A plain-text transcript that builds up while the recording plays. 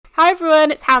Hi everyone,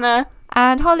 it's Hannah.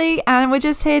 And Holly, and we're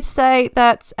just here to say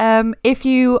that if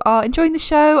you are enjoying the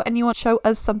show and you want to show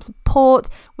us some support,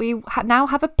 we now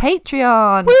have a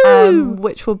Patreon,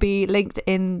 which will be linked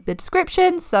in the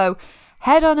description. So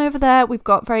head on over there. We've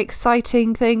got very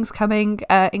exciting things coming,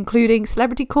 including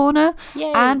Celebrity Corner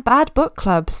and Bad Book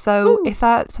Club. So if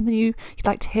that's something you'd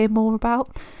like to hear more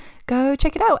about, go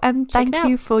check it out. And thank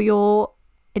you for your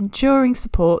enduring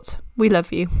support. We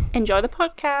love you. Enjoy the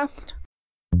podcast.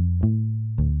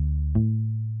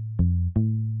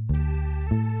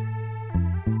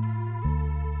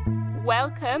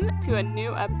 Welcome to a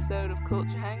new episode of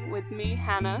Culture Hang with me,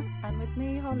 Hannah. And with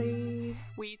me, Holly.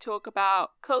 We talk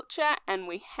about culture and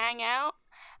we hang out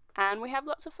and we have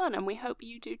lots of fun, and we hope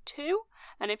you do too.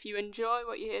 And if you enjoy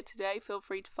what you hear today, feel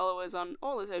free to follow us on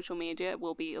all the social media. It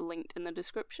will be linked in the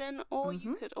description, or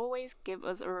you could always give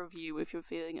us a review if you're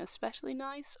feeling especially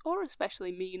nice or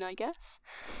especially mean, I guess.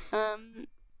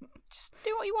 Just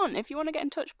do what you want. If you want to get in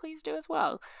touch, please do as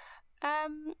well.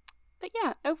 But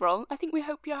yeah, overall, I think we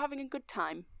hope you're having a good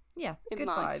time. Yeah, good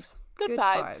life. Vibes. Good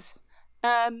vibes.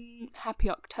 Happy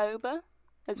October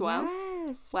as well.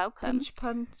 Yes. Welcome. Pinch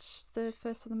Punch, the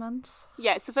first of the month.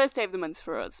 Yeah, it's the first day of the month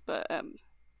for us, but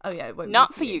oh yeah, it won't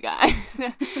not for you guys.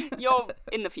 You're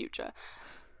in the future.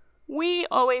 We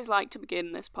always like to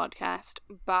begin this podcast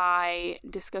by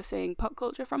discussing pop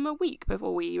culture from a week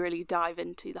before we really dive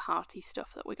into the hearty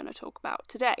stuff that we're going to talk about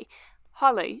today.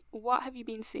 Holly, what have you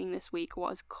been seeing this week? What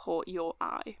has caught your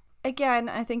eye? Again,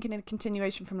 I think in a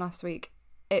continuation from last week,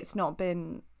 it's not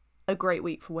been a great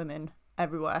week for women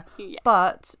everywhere. Yeah.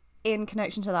 But in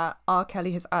connection to that, R.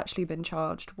 Kelly has actually been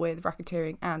charged with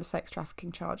racketeering and sex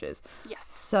trafficking charges. Yes.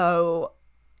 So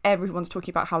everyone's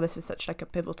talking about how this is such like a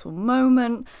pivotal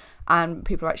moment, and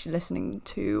people are actually listening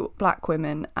to Black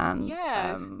women, and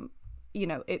you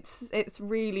know, it's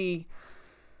really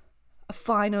a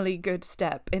finally good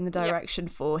step in the direction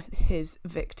for his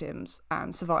victims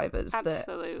and survivors that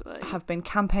have been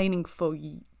campaigning for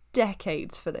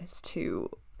decades for this to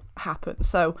happen.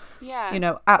 So you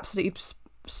know, absolutely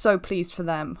so pleased for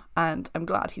them, and I'm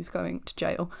glad he's going to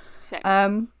jail.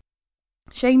 Same.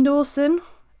 Shane Dawson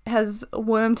has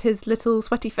wormed his little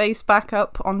sweaty face back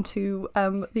up onto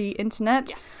the internet.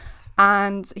 Yes.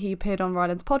 And he appeared on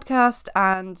Ryland's podcast,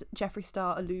 and Jeffree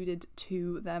Star alluded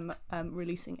to them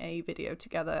releasing a video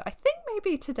together, I think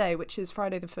maybe today, which is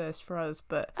Friday the 1st for us.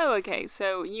 But oh, okay,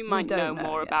 so you might know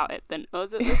more about it than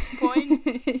us at this point.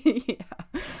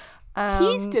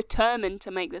 He's determined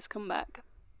to make this comeback.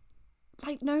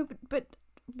 Like, no, but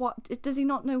what, does he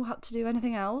not know how to do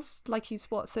anything else? Like, he's,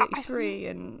 33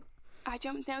 and... I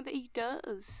don't know that he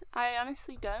does. I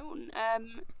honestly don't.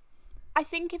 I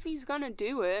think if he's gonna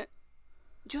do it,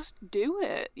 just do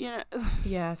it, you know.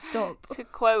 Yeah, stop. To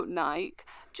quote Nike,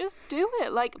 just do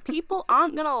it. Like, people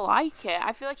aren't gonna like it.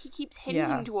 I feel like he keeps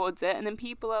hinting towards it, and then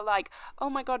people are like,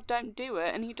 oh my god, don't do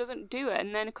it, and he doesn't do it,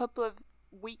 and then a couple of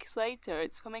weeks later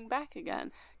it's coming back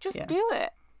again. Just do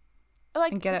it.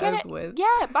 Like, and get it over with.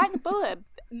 Yeah, bite the bullet.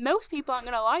 Most people aren't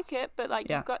gonna like it, but like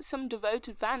you've got some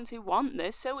devoted fans who want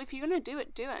this, so if you're gonna do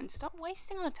it, and stop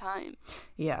wasting our time.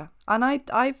 Yeah, and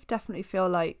I definitely feel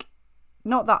like,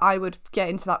 not that I would get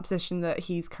into that position that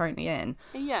he's currently in,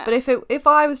 but if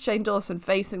I was Shane Dawson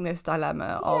facing this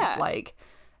dilemma of like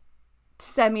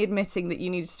semi-admitting that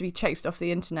you needed to be chased off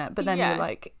the internet, but then you're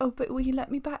like, oh, but will you let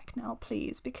me back now,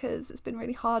 please, because it's been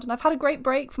really hard and I've had a great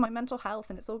break for my mental health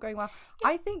and it's all going well.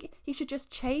 I think he should just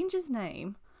change his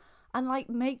name and like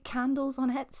make candles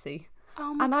on Etsy.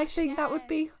 Oh my and I think that would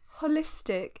be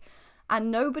holistic,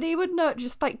 and nobody would know.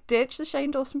 Just like ditch the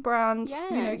Shane Dawson brand.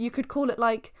 Yes. You know, you could call it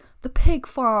like the Pig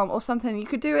Farm or something. You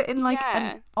could do it in like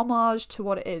an homage to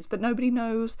what it is, but nobody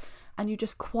knows, and you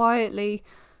just quietly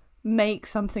make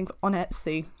something on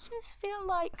Etsy. I just feel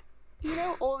like, you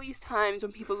know, all these times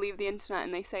when people leave the internet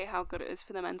and they say how good it is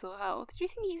for their mental health, do you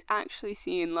think he's actually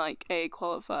seen like a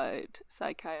qualified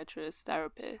psychiatrist,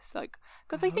 therapist? Like,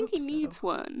 because I think he needs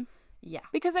one. Yeah.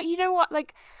 Because you know what,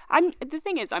 like, the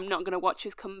thing is, I'm not going to watch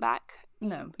his comeback.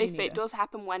 No. If it does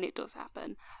happen, when it does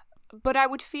happen. But I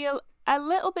would feel a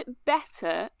little bit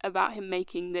better about him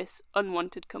making this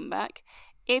unwanted comeback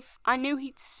if I knew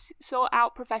he'd sort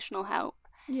out professional help.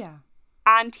 Yeah.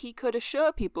 And he could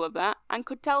assure people of that and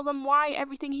could tell them why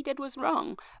everything he did was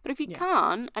wrong. But if he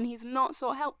can't, and he's not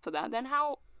sought help for that, then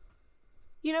how...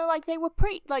 You know, like, they were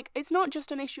pretty... Like, it's not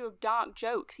just an issue of dark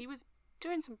jokes. He was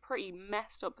doing some pretty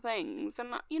messed up things. And,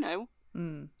 you know,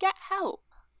 get help.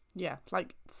 Yeah,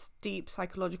 like, deep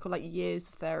psychological, like, years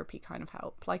of therapy kind of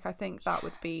help. Like, I think that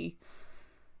would be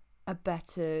a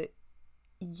better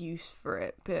use for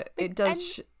it. But it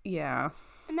does...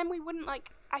 And then we wouldn't, like...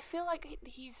 I feel like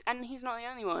he's not the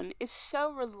only one, is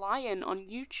so reliant on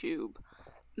YouTube.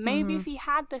 Maybe if he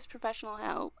had this professional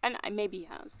help, and maybe he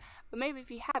has, but maybe if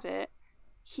he had it,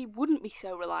 he wouldn't be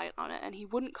so reliant on it, and he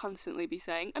wouldn't constantly be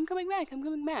saying, I'm coming back.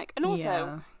 And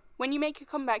also, when you make a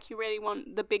comeback, you really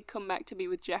want the big comeback to be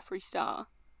with Jeffree Star.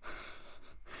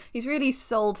 He's really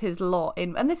sold his lot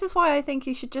in, and this is why I think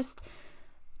he should just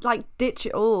like ditch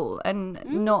it all and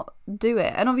not do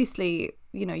it. And obviously,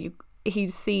 you know,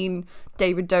 he's seen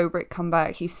David Dobrik come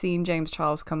back, he's seen James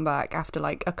Charles come back after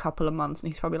like a couple of months,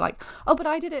 and he's probably like, oh, but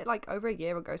I did it like over a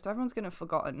year ago, so everyone's gonna have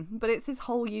forgotten. But it's his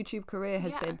whole YouTube career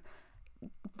has been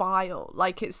vile.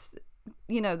 Like, it's,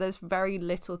 you know, there's very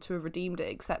little to have redeemed it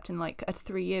except in like a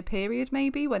 3-year period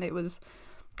maybe when it was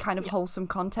kind of wholesome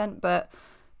content. But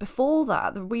before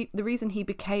that, the reason he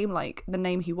became like the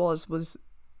name he was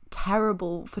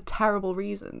terrible for terrible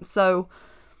reasons. So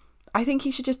I think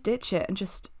he should just ditch it and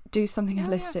just do something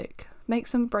holistic. Make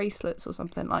some bracelets or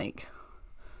something. Like,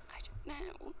 I don't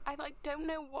know. I don't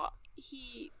know what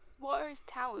are his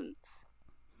talents.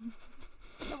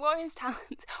 What are his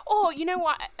talents? Oh, you know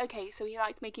what? Okay, so he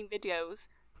likes making videos.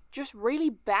 Just really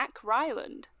back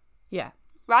Ryland. Yeah.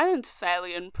 Ryland's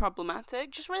fairly unproblematic.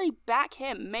 Just really back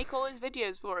him. Make all his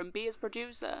videos for him. Be his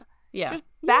producer. Yeah. Just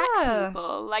back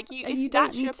people. Like, if you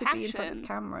that's don't need your to passion, be in front of the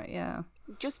camera. Yeah.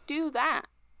 just do that.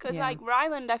 Because, like,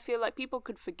 Ryland, I feel like people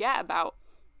could forget about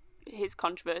his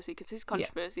controversy, because his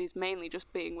controversy is mainly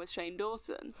just being with Shane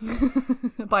Dawson.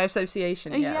 By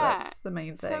association, that's the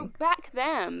main thing. So back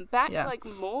them. Like,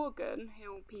 Morgan,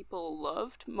 who people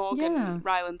loved. Morgan,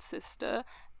 Ryland's sister.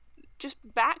 Just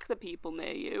back the people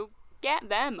near you. Get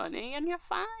their money and you're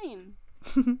fine.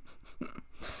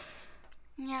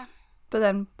 Yeah. But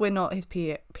then we're not his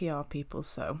PR people,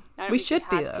 so we should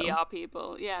be, though. PR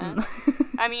people, yeah.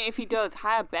 I mean, if he does,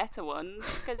 hire better ones.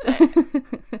 Because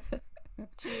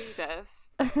Jesus.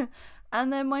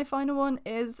 And then my final one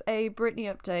is a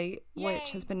Britney update,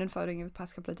 which has been unfolding over the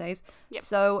past couple of days. Yep.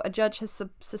 So a judge has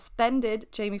suspended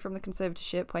Jamie from the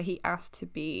conservatorship, where he asked to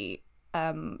be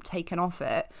taken off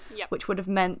it, which would have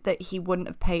meant that he wouldn't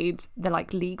have paid the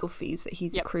like legal fees that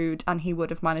he's accrued, and he would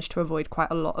have managed to avoid quite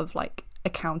a lot of like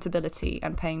accountability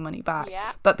and paying money back.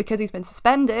 But because he's been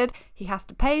suspended, he has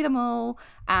to pay them all,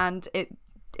 and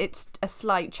it's a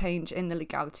slight change in the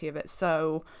legality of it.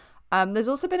 So there's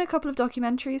also been a couple of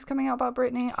documentaries coming out about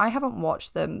Britney. I haven't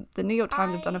watched them. The New York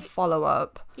Times have done a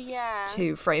follow-up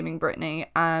to Framing Britney,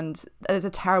 and there's a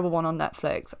terrible one on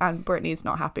Netflix, and Britney's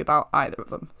not happy about either of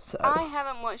them. So I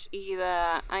haven't watched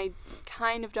either. I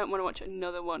kind of don't want to watch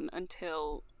another one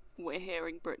until we're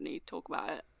hearing Britney talk about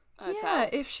it herself. Yeah,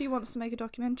 if she wants to make a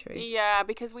documentary. Yeah,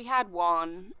 because we had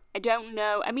one. I don't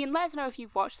know. I mean, let us know if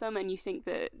you've watched them and you think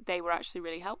that they were actually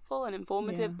really helpful and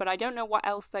informative, but I don't know what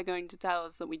else they're going to tell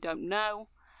us that we don't know.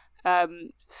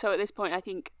 So at this point, I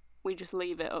think we just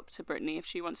leave it up to Britney. If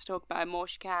she wants to talk about it more,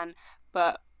 she can,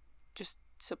 but just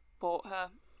support her.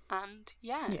 And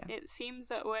it seems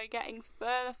that we're getting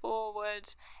further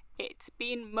forward. It's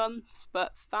been months,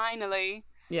 but finally,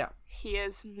 he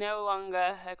is no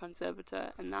longer her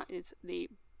conservator, and that is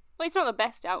well, it's not the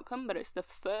best outcome, but it's the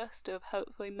first of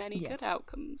hopefully many good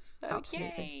outcomes. So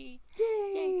absolutely.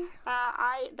 Yay!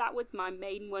 That was my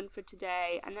main one for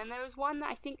today, and then there was one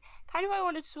that I think kind of I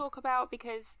wanted to talk about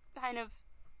because kind of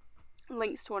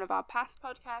links to one of our past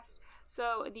podcasts.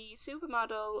 So the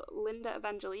supermodel Linda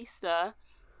Evangelista,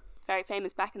 very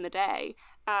famous back in the day,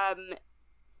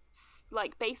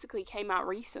 like basically came out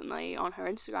recently on her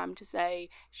Instagram to say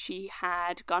she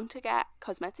had gone to get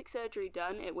cosmetic surgery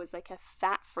done. It was like a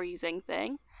fat freezing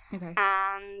thing. Okay.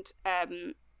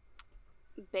 And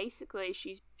basically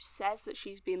she says that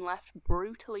she's been left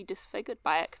brutally disfigured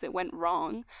by it because it went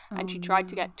wrong, and she tried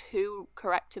to get 2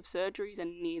 corrective surgeries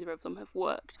and neither of them have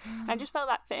worked. And I just felt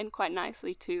that fit in quite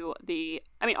nicely to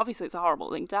I mean, obviously it's a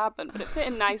horrible thing to happen, but it fit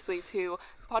in nicely to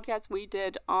the podcast we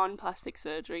did on plastic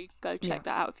surgery. Go check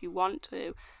that out if you want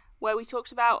to, where we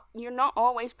talked about you're not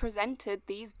always presented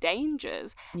these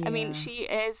dangers. I mean, she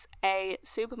is a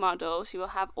supermodel. She will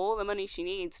have all the money she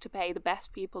needs to pay the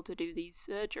best people to do these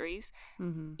surgeries.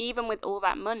 Even with all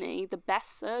that money, the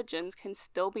best surgeons can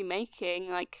still be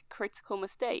making like critical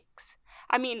mistakes.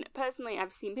 I mean, personally,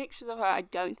 I've seen pictures of her. I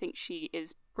don't think she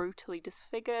is brutally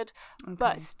disfigured,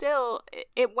 but still,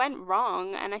 it went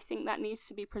wrong, and I think that needs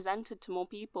to be presented to more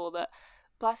people, that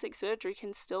plastic surgery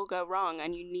can still go wrong,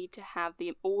 and you need to have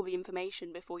all the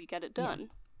information before you get it done.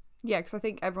 Yeah, because I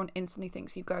think everyone instantly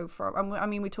thinks you go from, I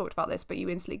mean, we talked about this, but you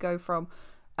instantly go from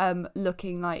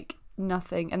looking like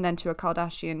nothing and then to a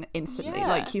Kardashian instantly.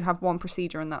 Like, you have one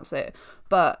procedure and that's it.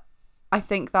 But I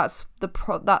think that's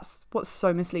what's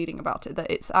so misleading about it,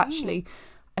 that it's actually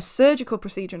a surgical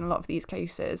procedure in a lot of these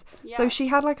cases. Yeah. So she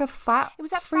had like a fat It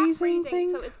was a freezing fat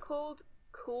thing. so it's called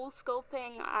cool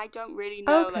sculpting. I don't really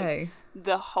know Okay. like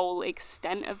the whole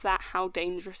extent of that, how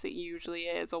dangerous it usually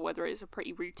is, or whether it's a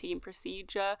pretty routine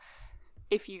procedure.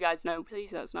 If you guys know,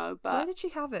 please let us know. Where But did she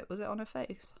have it? Was it on her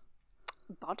face?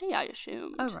 body, I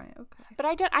assumed. Oh, right, okay. But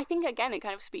I think again it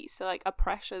kind of speaks to like a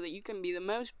pressure that you can be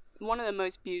one of the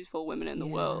most beautiful women in the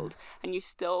world, and you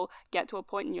still get to a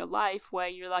point in your life where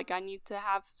you're like, I need to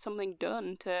have something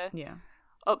done to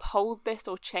uphold this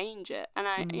or change it. And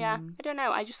I don't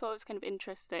know, I just thought it was kind of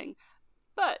interesting.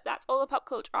 But that's all the pop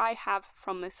culture I have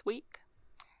from this week.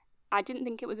 I didn't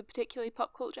think it was a particularly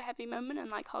pop culture heavy moment,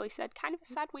 and like Holly said, kind of a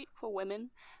sad week for women.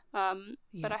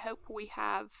 But I hope we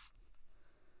have,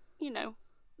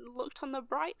 looked on the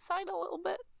bright side a little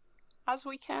bit as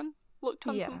we can. Looked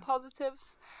on some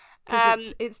positives.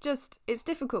 It's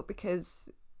difficult because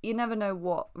you never know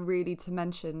what really to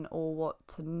mention or what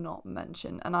to not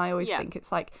mention. And I always think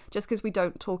it's like, just because we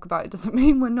don't talk about it doesn't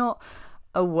mean we're not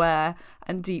aware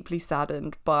and deeply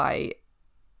saddened by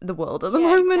the world at the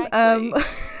moment. Exactly.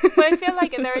 But I feel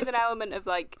like there is an element of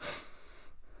like,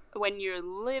 when you're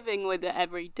living with it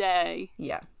every day.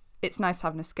 Yeah. It's nice to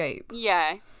have an escape.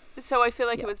 Yeah. So I feel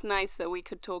like it was nice that we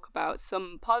could talk about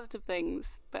some positive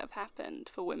things that have happened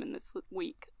for women this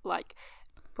week, like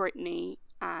Britney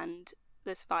and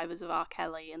the survivors of R.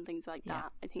 Kelly and things like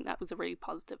that. I think that was a really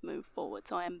positive move forward,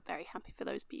 so I am very happy for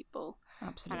those people.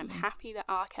 Absolutely. And I'm happy that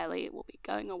R. Kelly will be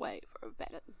going away for a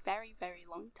very, very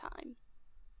long time.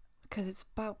 Because it's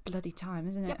about bloody time,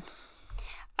 isn't it?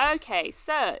 Okay,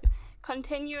 so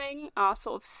continuing our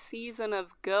sort of season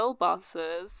of girl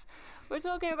bosses, we're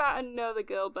talking about another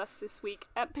girl boss this week,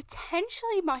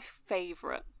 potentially my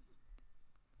favourite.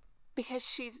 Because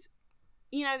she's,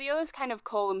 the others kind of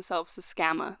call themselves a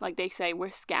scammer. Like they say, we're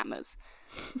scammers.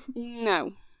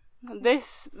 No,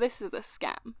 this is a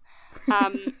scam.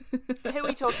 Who are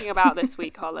we talking about this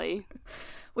week, Holly?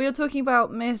 We are talking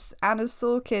about Miss Anna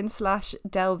Sorkin /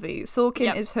 Delvey.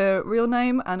 Sorkin is her real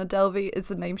name. Anna Delvey is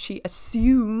the name she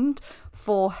assumed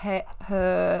for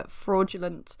her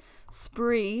fraudulent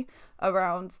spree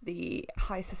around the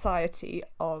high society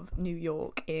of New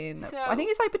York I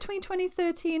think it's like between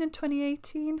 2013 and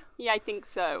 2018. Yeah, I think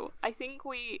so. I think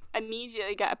we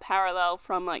immediately get a parallel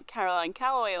from like Caroline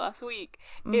Calloway last week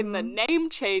in the name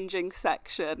changing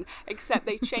section, except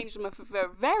they changed them for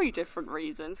very different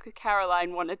reasons, because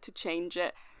Caroline wanted to change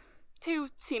it to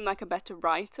seem like a better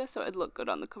writer so it'd look good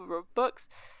on the cover of books,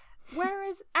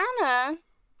 whereas Anna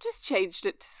just changed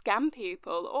it to scam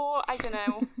people, or I don't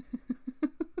know.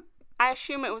 I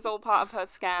assume it was all part of her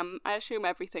scam. I assume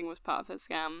everything was part of her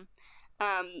scam.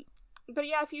 But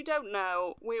yeah, if you don't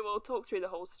know, we will talk through the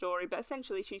whole story, but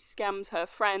essentially she scams her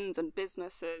friends and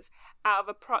businesses out of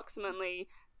approximately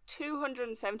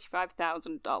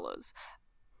 $275,000.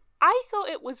 I thought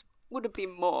it would have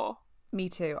been more. Me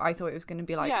too. I thought it was going to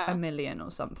be like $1 million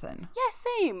or something. Yeah,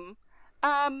 same.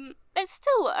 It's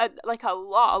still a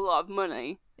lot of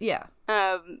money. Yeah.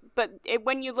 But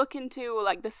when you look into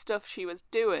like the stuff she was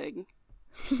doing,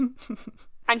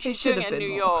 and she's doing it in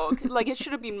New York, like it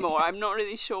should have been more. I'm not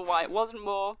really sure why it wasn't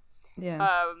more.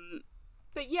 Yeah.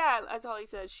 But yeah, as Holly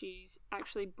says, she's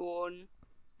actually born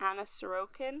Anna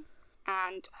Sorokin,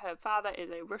 and her father is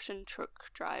a Russian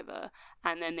truck driver,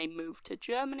 and then they moved to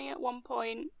Germany at one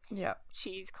point. Yeah.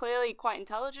 She's clearly quite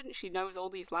intelligent. She knows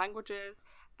all these languages.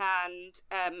 And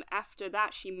after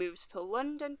that, she moves to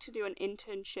London to do an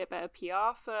internship at a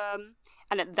PR firm.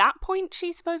 And at that point,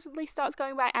 she supposedly starts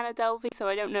going by Anna Delvey. So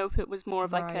I don't know if it was more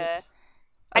of like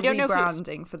I don't know if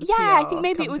rebranding for the PR I think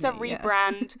maybe company, it was a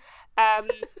rebrand.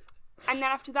 And then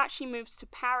after that, she moves to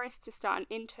Paris to start an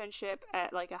internship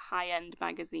at like a high-end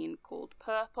magazine called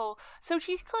Purple. So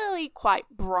she's clearly quite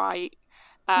bright.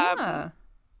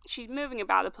 She's moving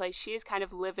about the place. She is kind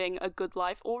of living a good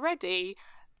life already.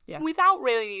 Yes. Without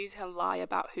really needing to lie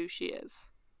about who she is.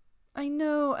 I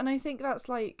know, and I think that's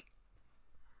like...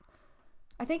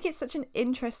 I think it's such an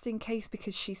interesting case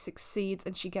because she succeeds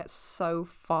and she gets so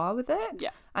far with it. Yeah.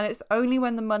 And it's only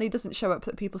when the money doesn't show up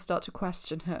that people start to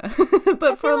question her.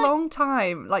 But for a long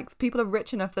time, like, people are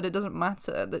rich enough that it doesn't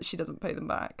matter that she doesn't pay them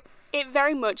back. It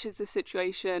very much is the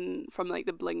situation from, like,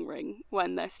 the Bling Ring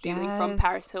when they're stealing from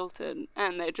Paris Hilton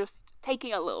and they're just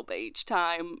taking a little bit each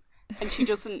time. And she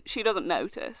doesn't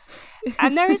notice.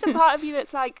 And there is a part of you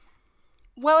that's like,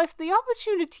 well, if the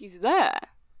opportunity's there,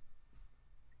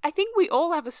 I think we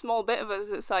all have a small bit of us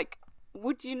that's like,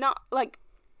 would you not, like,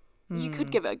 you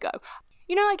could give it a go.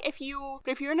 You know, like, if you're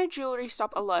in a jewellery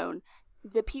shop alone,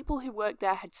 the people who worked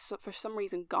there had, for some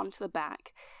reason, gone to the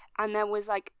back, and there was,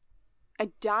 like, a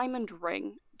diamond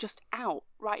ring just out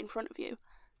right in front of you.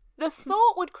 the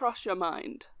thought would cross your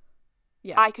mind.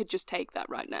 Yeah. I could just take that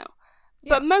right now.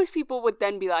 Yeah. But most people would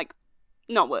then be like,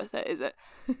 not worth it, is it?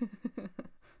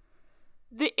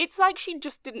 It's like she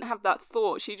just didn't have that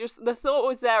thought. The thought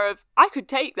was there of, I could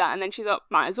take that, and then she thought,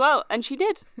 might as well, and she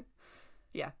did.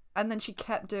 Yeah. And then she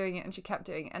kept doing it, and she kept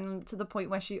doing it, and to the point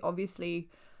where she obviously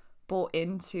bought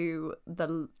into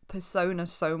the persona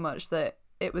so much that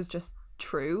it was just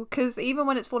true. Because even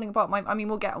when it's falling apart, we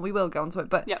will go onto it,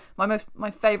 but yep.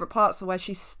 my favourite parts are where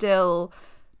she still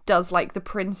does like the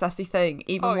princessy thing,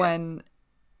 even when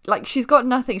like she's got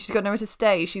nothing, she's got nowhere to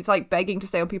stay, she's like begging to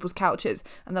stay on people's couches,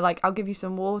 and they're like, I'll give you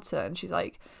some water, and she's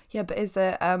like, yeah, but is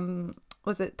it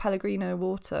was it Pellegrino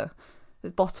water, the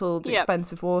bottled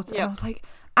expensive water? And I was like,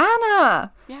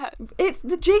 Anna, it's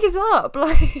the jig is up.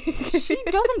 Like, she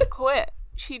doesn't quit.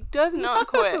 She does not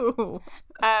quit.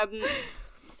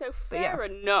 So fair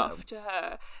enough to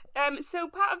her. So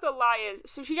part of the lie is,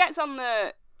 so she gets on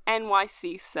the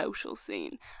NYC social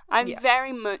scene. I'm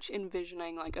very much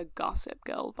envisioning like a Gossip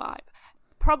Girl vibe.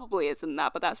 Probably isn't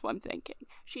that, but that's what I'm thinking.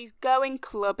 She's going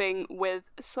clubbing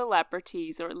with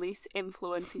celebrities, or at least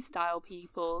influency style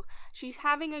people. She's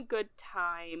having a good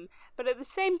time, but at the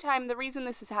same time, the reason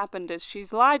this has happened is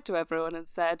she's lied to everyone and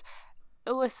said,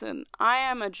 listen, I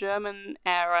am a German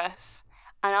heiress,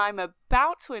 and I'm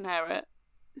about to inherit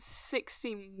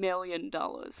 $60 million.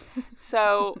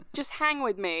 So just hang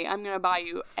with me. I'm going to buy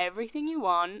you everything you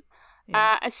want.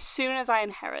 As soon as I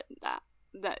inherit that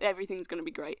everything's going to be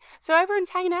great. So everyone's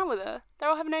hanging out with her. They're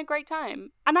all having a great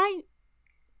time. And I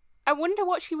wonder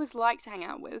what she was like to hang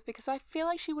out with, because I feel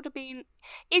like she would have been...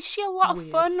 Is she a lot of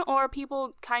fun, or are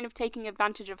people kind of taking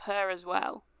advantage of her as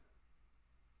well?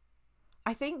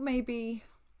 I think maybe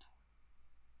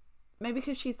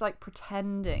because she's like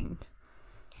pretending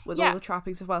with all the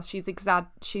trappings as well.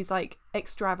 She's like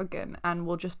extravagant and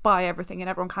will just buy everything, and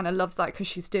everyone kind of loves that because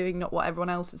she's doing not what everyone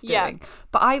else is doing.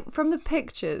 But from the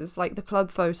pictures, like the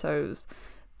club photos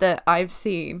that I've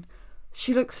seen,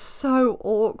 she looks so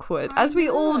awkward, as we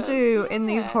all do in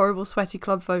these horrible sweaty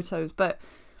club photos. But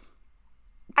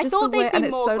I thought they'd be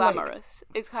more glamorous.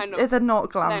 It's kind of... They're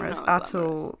not glamorous at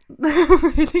all. They're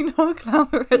really not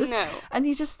glamorous. No. And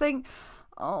you just think,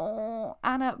 oh,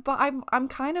 Anna. But I'm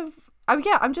kind of...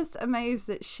 I'm just amazed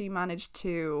that she managed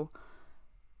to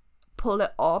pull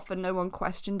it off and no one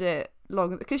questioned it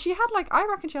long, because I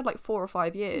reckon she had like 4 or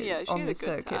 5 years on the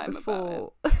circuit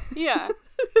before.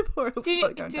 Before it was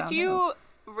going downhill. Did you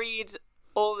read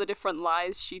all the different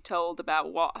lies she told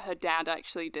about what her dad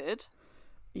actually did?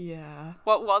 Yeah.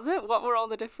 What was it? What were all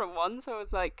the different ones? I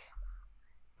was like...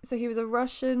 So he was a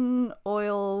Russian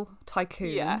oil tycoon.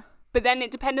 Yeah. But then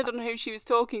it depended on who she was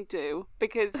talking to,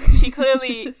 because she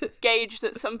clearly gauged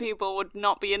that some people would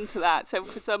not be into that. So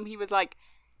for some, he was like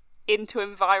into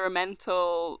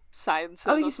environmental sciences.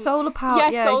 Oh, he's solar power.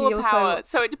 Yeah, solar power.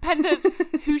 So it depended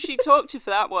who she talked to for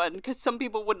that one, because some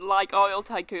people wouldn't like oil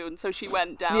tycoon, so she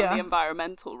went down the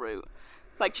environmental route.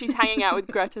 Like, she's hanging out with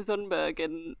Greta Thunberg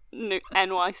in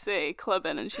NYC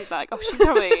clubbing, and she's like, oh, she's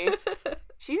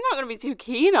not going to be too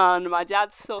keen on my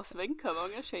dad's source of income. I'm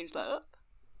going to change that up.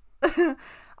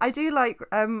 I do like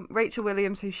Rachel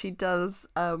Williams, who she does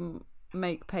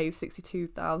make pay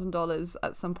 $62,000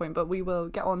 at some point, but we will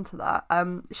get on to that.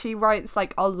 She writes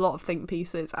like a lot of think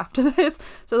pieces after this.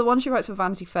 So the one she writes for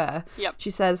Vanity Fair,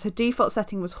 she says her default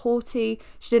setting was haughty,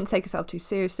 she didn't take herself too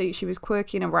seriously, she was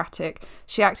quirky and erratic,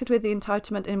 she acted with the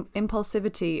entitlement and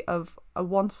impulsivity of a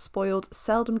once spoiled,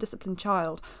 seldom disciplined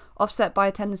child, offset by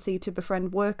a tendency to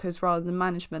befriend workers rather than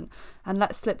management, and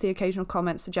let slip the occasional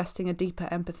comment suggesting a deeper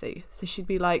empathy. So she'd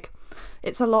be like,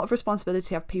 it's a lot of responsibility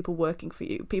to have people working for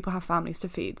you. People have families to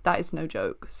feed. That is no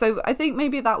joke. So I think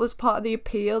maybe that was part of the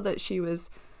appeal, that she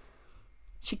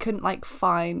couldn't like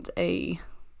find a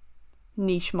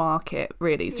niche market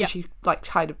really. So she like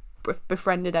kind of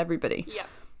befriended everybody. Yeah.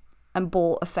 And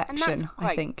bought affection,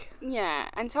 I think. Yeah,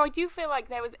 and so I do feel like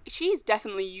she's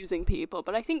definitely using people,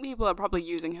 but I think people are probably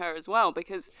using her as well,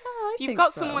 because if you've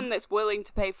got someone that's willing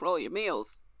to pay for all your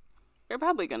meals, you're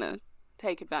probably going to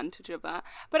take advantage of that.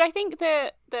 But I think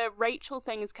the Rachel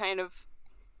thing is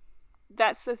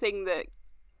that's the thing that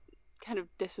kind of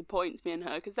disappoints me in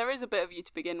her, because there is a bit of you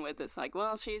to begin with that's like,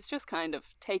 well, she's just kind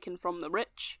of taken from the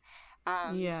rich.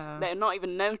 And they're not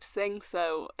even noticing.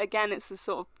 So again, it's this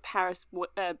sort of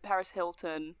Paris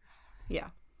Hilton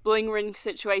bling ring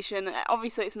situation.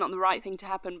 Obviously it's not the right thing to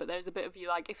happen, but there's a bit of you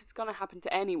like, if it's going to happen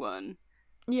to anyone,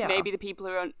 maybe the people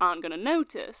who aren't going to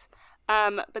notice.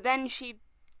 But then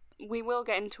we will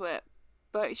get into it,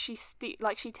 but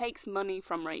she takes money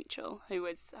from Rachel, who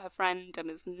is her friend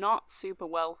and is not super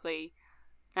wealthy,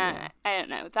 Yeah. I don't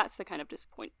know. That's the kind of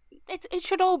disappoint. It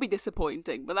should all be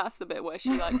disappointing, but that's the bit where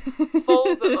she like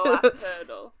falls at the last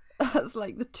hurdle. That's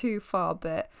like the too far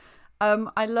bit.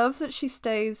 I love that she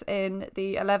stays in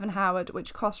the 11 Howard,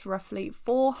 which costs roughly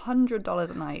 $400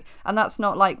 a night, and that's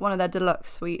not like one of their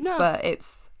deluxe suites, but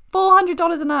it's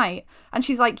 $400 a night. And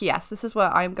she's like, yes, this is where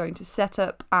I'm going to set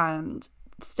up and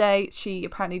stay. She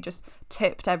apparently just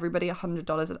tipped everybody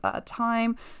 $100 at a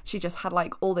time. She just had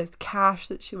like all this cash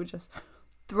that she would just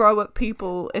throw at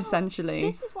people, essentially.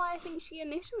 This is why I think she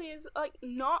initially is like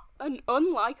not an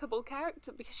unlikable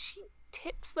character, because she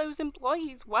tips those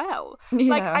employees well.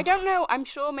 Like, I don't know, I'm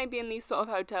sure maybe in these sort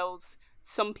of hotels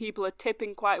some people are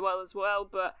tipping quite well as well,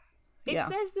 but it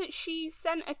says that she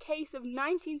sent a case of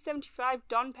 1975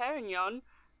 Dom Perignon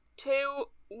to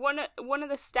one of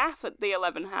the staff at the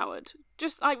 11 Howard.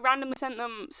 Just like randomly sent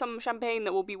them some champagne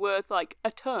that will be worth like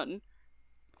a ton.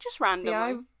 Just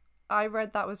randomly. See, I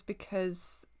read that was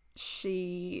because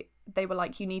they were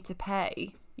like, you need to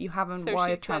pay. You haven't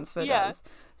wire transferred us.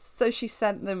 So she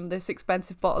sent them this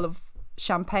expensive bottle of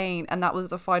champagne, and that was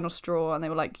the final straw, and they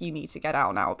were like, you need to get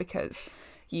out now because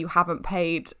you haven't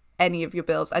paid any of your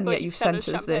bills, and yet you've sent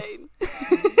us this.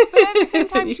 But at the same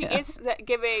time, she is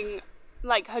giving,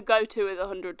 like, her go-to is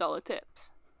 $100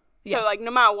 tips. So, like,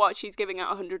 no matter what, she's giving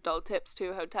out $100 tips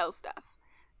to hotel staff.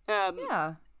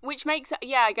 Which makes,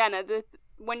 again,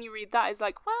 when you read that, it's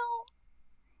like, well,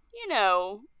 you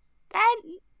know,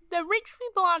 the rich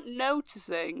people aren't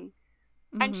noticing,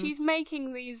 and she's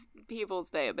making these people's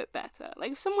day a bit better.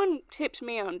 Like, if someone tips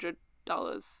me $100,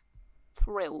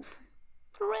 thrilled.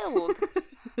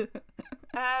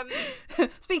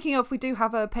 Speaking of, we do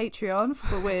have a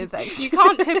Patreon with You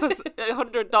can't tip us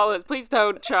 $100. Please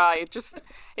don't try. Just,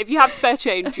 if you have spare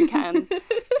change, you can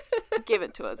give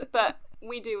it to us. But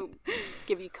we do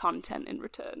give you content in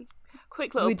return.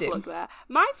 Quick little plug there.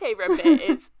 My favourite bit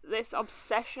is this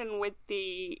obsession with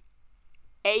the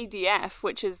ADF,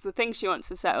 which is the thing she wants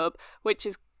to set up, which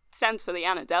stands for the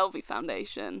Anna Delvey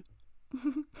Foundation,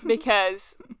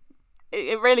 because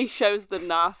it really shows the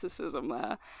narcissism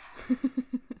there.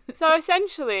 So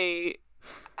essentially,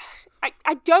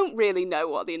 I don't really know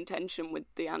what the intention with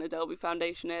the Anna Delvey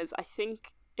Foundation is. I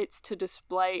think it's to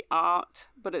display art,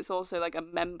 but it's also like a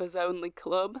members-only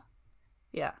club.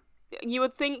 Yeah. You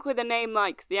would think with a name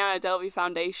like the Anna Delvey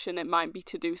Foundation, it might be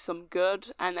to do some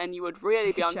good, and then you would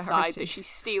really be on side that she's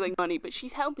stealing money, but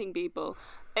she's helping people.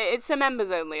 It's a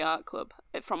members-only art club,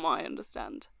 from what I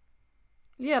understand.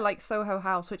 Yeah, like Soho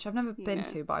House, which I've never been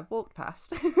to, but I've walked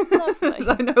past. Lovely.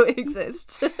 I know it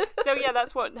exists. So yeah,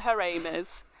 that's what her aim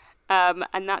is.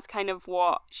 And that's kind of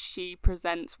what she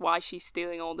presents why she's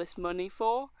stealing all this money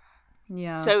for.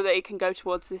 Yeah. So that it can go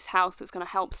towards this house that's going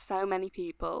to help so many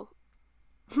people.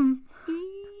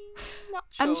 Not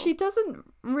sure. And she doesn't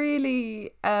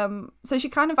really so she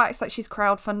kind of acts like she's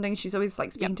crowdfunding. She's always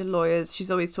like speaking to lawyers. She's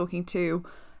always talking to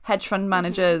hedge fund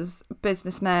managers,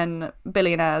 businessmen,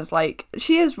 billionaires. Like,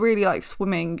 she is really like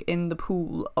swimming in the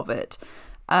pool of it.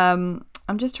 I'm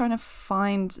just trying to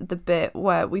find the bit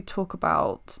where we talk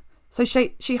about, so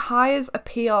she hires a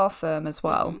PR firm as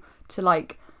well to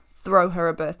like throw her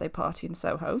a birthday party in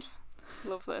Soho.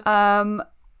 Love this.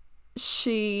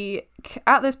 She,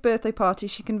 at this birthday party,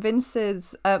 she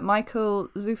convinces Michael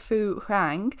Zufu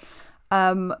Huang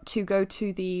to go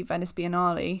to the Venice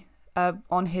Biennale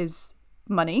on his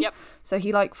money. So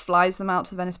he like flies them out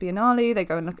to the Venice Biennale. They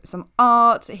go and look at some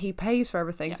art. He pays for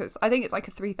everything. So I think it's like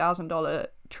a $3,000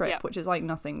 trip, which is like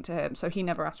nothing to him. So he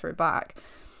never asked for it back.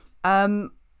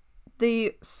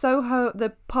 The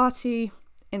party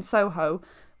in Soho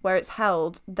where it's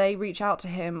held, they reach out to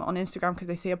him on Instagram because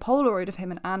they see a Polaroid of him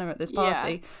and Anna at this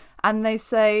party, and they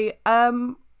say,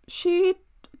 can you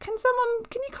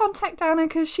contact Anna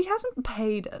because she hasn't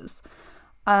paid us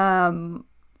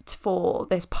for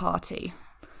this party.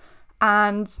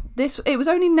 And it was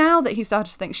only now that he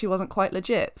started to think she wasn't quite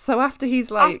legit. So after he's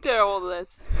like, after all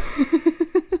this,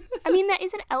 I mean, there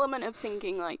is an element of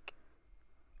thinking like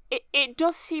it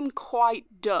does seem quite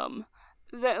dumb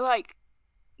that like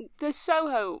the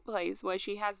Soho place where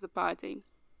she has the party,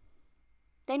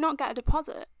 they not get a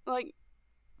deposit. Like,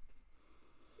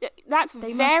 that's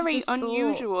very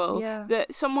unusual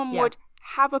that someone would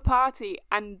have a party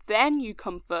and then you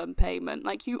confirm payment.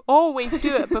 Like, you always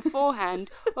do it beforehand,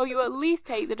 or you at least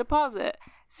take the deposit.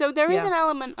 So there is an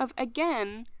element of,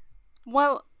 again,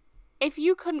 well, if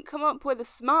you couldn't come up with a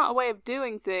smarter way of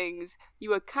doing things,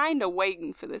 you were kind of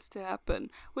waiting for this to happen,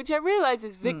 which I realise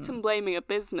is victim blaming a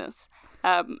business.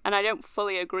 And I don't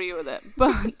fully agree with it,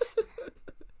 but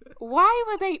why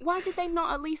did they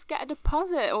not at least get a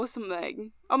deposit or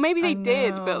something? Or maybe they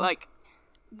did, but like,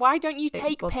 why don't you It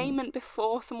take wasn't. payment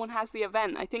before someone has the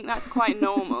event? I think that's quite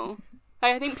normal.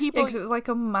 Like, I think people... because it was like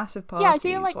a massive party. Yeah, I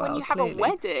feel as like well, when you have clearly. a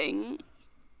wedding,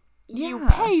 you Yeah.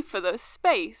 pay for the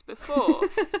space before.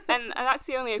 and that's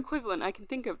the only equivalent I can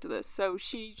think of to this. So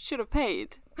she should have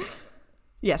paid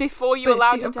Yes. before you but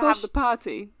allowed she- her of to course- have the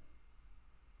party.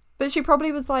 But she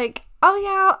probably was like, oh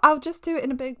yeah, I'll just do it in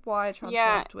a big wire transfer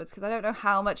Yeah. afterwards because I don't know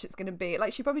how much it's going to be.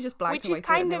 Like, she probably just blacked Which her way is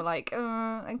through it kind and they of- were like,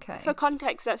 okay. For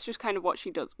context, that's just kind of what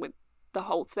she does with the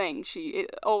whole thing.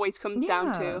 It always comes down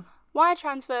Yeah. to wire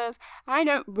transfers. I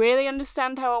don't really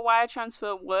understand how a wire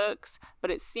transfer works,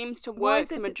 but it seems to Why work is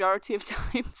the it- majority of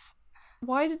times.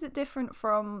 Why is it different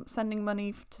from sending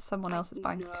money to someone else's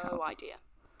bank No account? idea.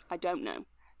 I don't know.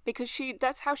 Because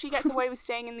that's how she gets away with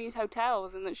staying in these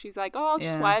hotels, and that she's like, oh, I'll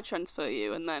just Yeah. wire transfer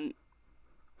you, and then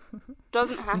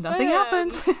doesn't happen. Nothing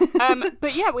happens.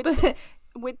 But yeah, with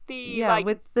But the yeah, like,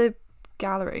 with the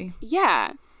gallery.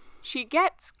 yeah, she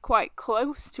gets quite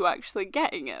close to actually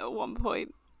getting it at one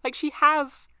point. Like, she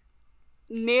has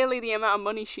nearly the amount of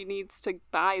money she needs to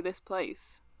buy this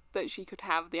place that she could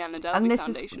have the Anna And Delvey this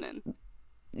is- Foundation in.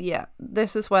 Yeah,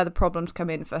 this is where the problems come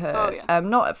in for her. Oh, yeah.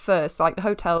 Not at first, like the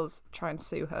hotels try and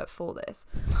sue her for this,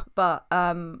 but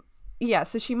yeah.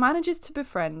 So she manages to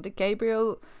befriend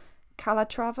Gabriel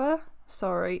Calatrava,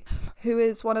 who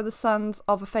is one of the sons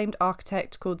of a famed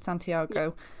architect called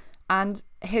Santiago, and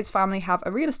his family have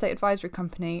a real estate advisory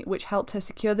company which helped her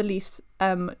secure the lease.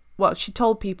 Well, she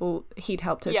told people he'd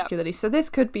helped her Yeah. secure the lease, so this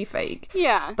could be fake.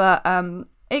 Yeah. But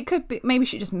it could be, maybe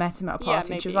she just met him at a Yeah,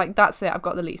 party and she was maybe. like, that's it, I've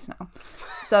got the lease now.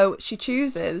 So she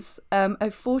chooses a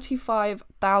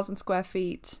 45,000 square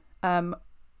feet,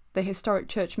 the historic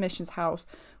Church Missions House,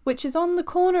 which is on the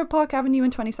corner of Park Avenue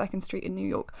and 22nd Street in New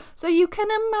York. So you can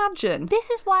imagine. This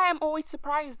is why I'm always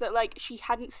surprised that, like, she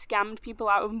hadn't scammed people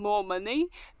out of more money,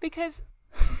 because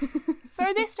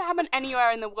for this to happen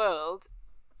anywhere in the world,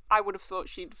 I would have thought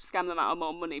she'd scam them out of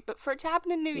more money. But for it to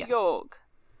happen in New Yeah. York,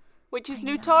 which is I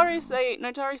know.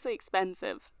 notoriously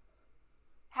expensive,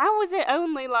 how was it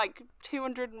only like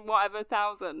 200 and whatever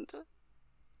thousand?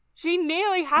 She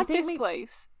nearly had think this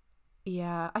place.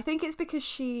 Yeah, I think it's because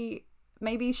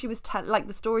maybe she was like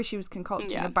the story she was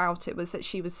concocting Yeah. about it was that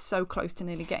she was so close to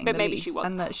nearly getting But the maybe lease, she was.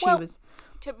 and that she Well, was.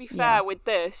 To be fair, Yeah. with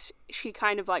this, she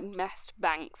kind of like messed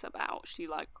Banks about. She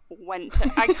like went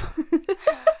to.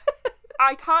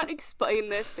 I can't explain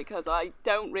this because I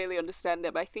don't really understand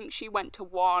it, but I think she went to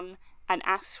one and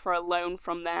asked for a loan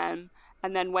from them,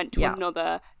 and then went to Yeah.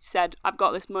 another, said, I've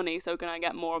got this money, so can I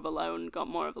get more of a loan? Got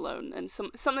more of a loan. And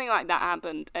something like that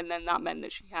happened, and then that meant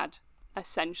that she had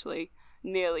essentially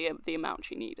nearly the amount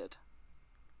she needed.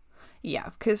 Yeah,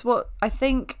 because what I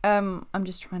think, I'm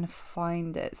just trying to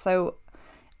find it. So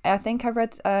I think I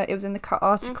read, it was in the cut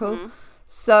article. Mm-hmm.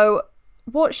 So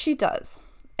what she does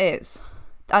is,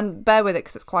 and bear with it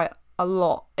because it's quite a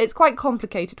lot. It's quite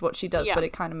complicated what she does, Yeah. but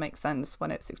it kind of makes sense when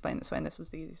it's explained this way, and this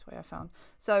was the easiest way I found.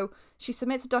 So she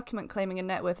submits a document claiming a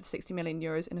net worth of 60 million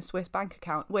euros in a Swiss bank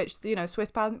account, which, you know,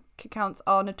 Swiss bank accounts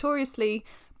are notoriously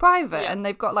private, Yeah. and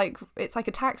they've got like, it's like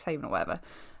a tax haven or whatever.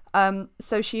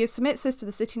 So she submits this to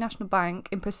the City National Bank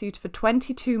in pursuit of a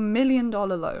 $22 million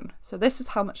loan. So this is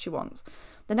how much she wants.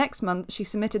 The next month, she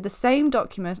submitted the same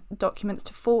documents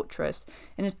to Fortress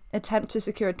in an attempt to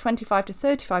secure a $25 to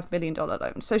 $35 million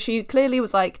loan. So she clearly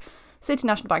was like, City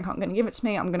National Bank aren't going to give it to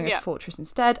me. I'm going to go Yeah. to Fortress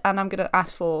instead, and I'm going to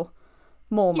ask for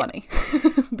more money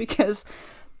because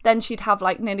then she'd have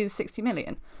like nearly the 60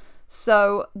 million.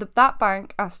 So that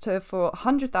bank asked her for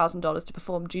 $100,000 to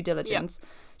perform due diligence.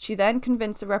 She then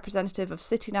convinced a representative of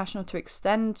City National to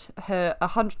extend her a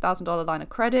 $100,000 line of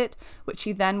credit, which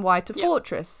she then wired to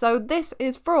Fortress. So this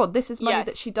is fraud. This is money Yes,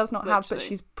 that she does not have, but literally.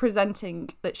 she's presenting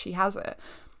that she has it.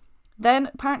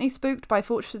 Then, apparently spooked by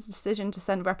Fortress's decision to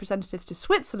send representatives to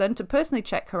Switzerland to personally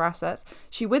check her assets,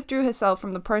 she withdrew herself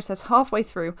from the process halfway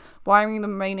through, wiring the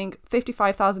remaining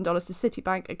 $55,000 to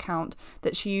Citibank account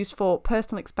that she used for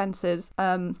personal expenses.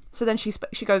 So then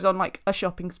she goes on like a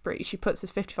shopping spree. She puts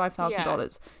this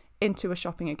 $55,000 into a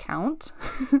shopping account.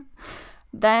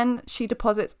 Then she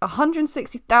deposits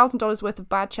 $160,000 worth of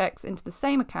bad checks into the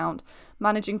same account,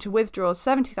 managing to withdraw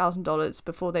 $70,000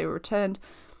 before they were returned,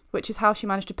 which is how she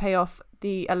managed to pay off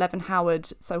the 11 Howard,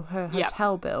 so her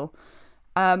hotel bill,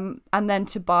 and then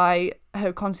to buy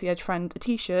her concierge friend a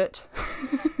t-shirt.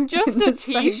 Just in a the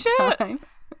same t-shirt? time.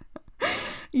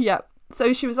 Yeah.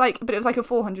 So she was like, but it was like a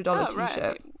 $400 Oh, t-shirt.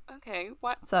 right. Okay.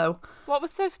 So What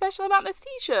was so special about this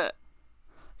t-shirt?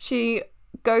 she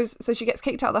she gets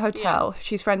kicked out of the hotel.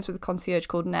 She's friends with a concierge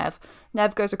called Nev.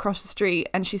 Nev goes across the street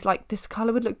and she's like, this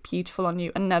colour would look beautiful on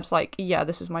you. And Nev's like, yeah,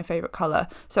 this is my favourite colour.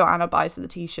 So Anna buys her the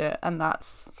t-shirt, and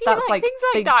that's like things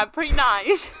like that are pretty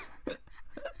nice.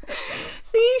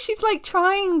 See, she's like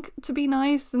trying to be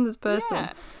nice in this person.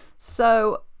 Yeah.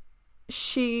 So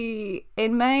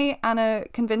in May, Anna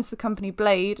convinced the company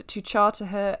Blade to charter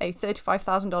her a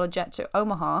 $35,000 jet to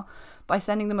Omaha by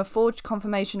sending them a forged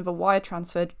confirmation of a wire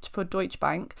transfer for Deutsche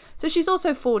Bank. So she's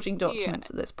also forging documents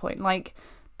at this point. Like,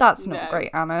 that's not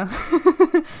great, Anna.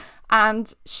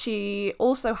 And she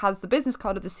also has the business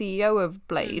card of the CEO of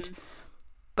Blade,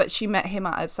 but she met him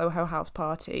at a Soho House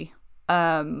party.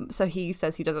 So he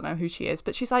says he doesn't know who she is,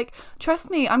 but she's like, trust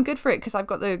me, I'm good for it because I've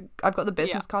got the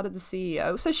business card of the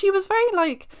CEO. So she was very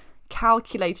like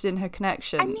calculated in her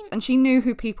connections, and she knew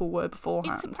who people were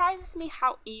beforehand. It surprises me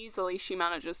how easily she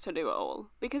manages to do it all,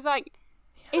 because like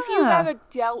if you've ever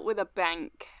dealt with a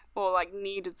bank or like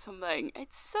needed something,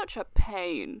 it's such a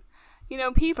pain. You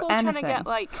know, people trying to get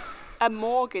like a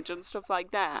mortgage and stuff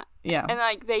like that. Yeah. And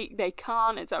like they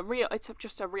can't. It's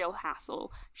just a real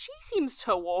hassle. She seems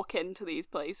to walk into these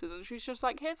places and she's just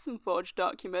like, here's some forged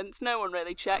documents. No one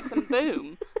really checks, and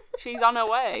boom, she's on her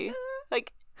way.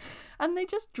 Like, and they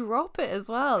just drop it as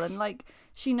well. And like,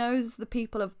 she knows the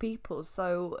people of people,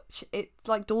 so it's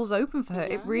like doors open for her.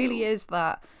 It really is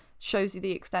that shows you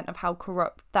the extent of how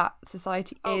corrupt that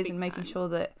society is, and making sure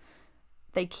that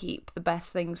they keep the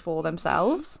best things for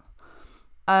themselves.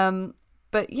 But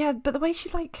the way she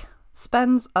like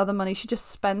spends other money, she just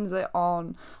spends it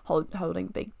on holding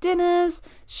big dinners.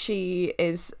 She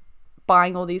is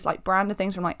buying all these like branded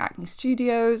things from like Acne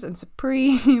Studios and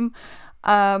Supreme.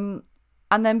 But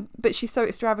she's so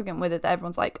extravagant with it that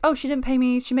everyone's like, oh, she didn't pay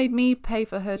me, she made me pay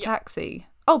for her taxi.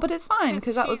 Oh, but it's fine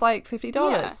because that was like $50.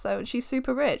 Yeah. So she's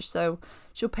super rich, so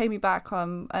she'll pay me back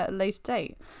at a later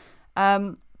date.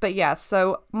 But yeah,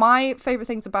 so my favourite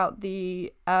things about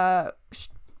the,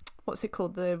 what's it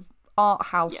called? The art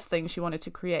house thing she wanted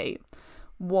to create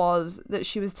was that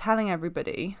she was telling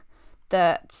everybody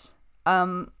that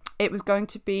it was going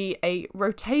to be a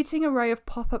rotating array of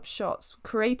pop-up shots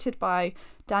created by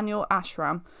Daniel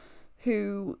Ashram,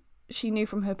 who she knew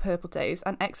from her Purple days,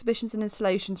 and exhibitions and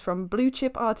installations from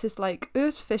blue-chip artists like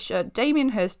Urs Fischer, Damien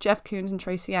Hirst, Jeff Koons and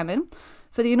Tracy Emin.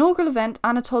 For the inaugural event,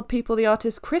 Anna told people the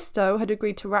artist Christo had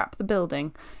agreed to wrap the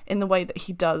building in the way that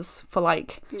he does for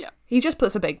like... Yeah. He just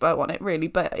puts a big bow on it, really,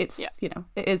 but it's, you know,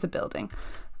 it is a building.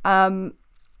 And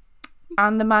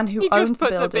the man who owns the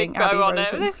building, Abby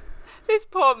Rosen... This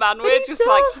poor man, we're just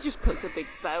like, he just puts a big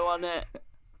bow on it.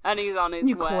 And he's on his way.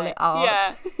 You call it art.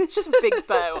 Yeah, just a big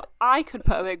bow. I could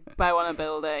put a big bow on a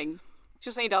building.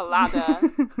 Just need a ladder.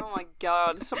 Oh my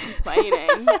god, stop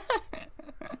complaining.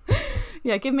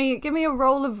 Yeah, give me a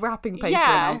roll of wrapping paper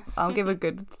and I'll give a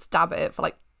good stab at it for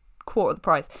like quarter of the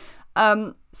price.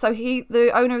 So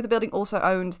the owner of the building also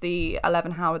owned the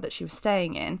 11 Howard that she was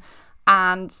staying in,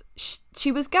 and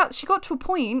she got to a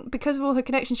point, because of all her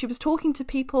connections, she was talking to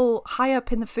people high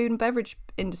up in the food and beverage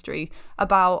industry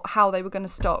about how they were going to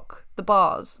stock the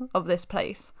bars of this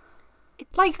place.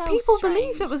 It's like, so people strange.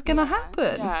 believed it was going to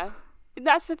happen. Yeah.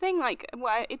 That's the thing, like,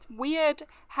 it's weird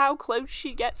how close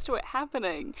she gets to it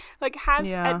happening. Like,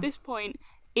 at this point,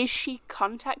 is she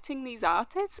contacting these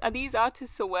artists? Are these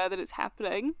artists aware that it's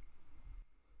happening?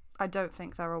 I don't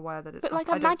think they're aware that it's But, like,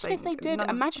 imagine if they did.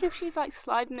 Imagine if she's, like,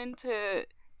 sliding into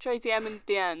Tracy Emin's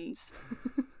DMs.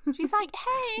 She's like,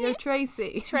 hey. Yo,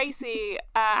 Tracy,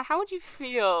 how would you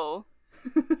feel?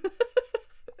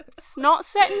 It's not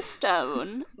set in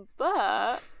stone,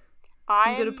 but...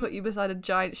 I'm going to put you beside a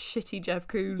giant shitty Jeff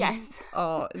Koons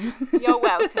art. You're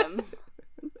welcome.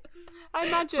 I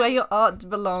imagine... It's where your art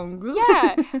belongs.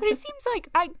 Yeah, but it seems like...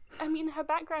 I mean, her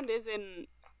background is in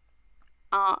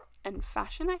art and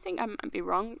fashion, I think. I might be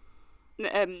wrong.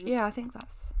 Yeah, I think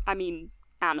that's... I mean,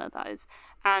 Anna, that is.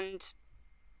 And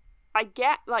I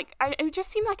get, like... it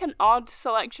just seemed like an odd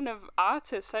selection of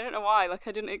artists. I don't know why. Like,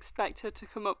 I didn't expect her to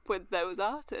come up with those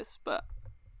artists, but...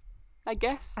 I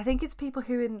guess. I think it's people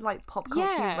who in like pop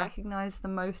culture recognise the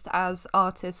most as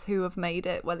artists who have made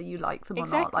it, whether you like them or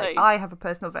not. Like, I have a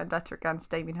personal vendetta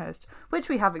against Damien Hirst, which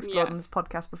we have explored on this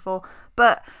podcast before.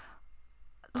 But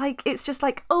like, it's just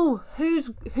like, oh,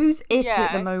 who's it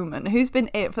at the moment? Who's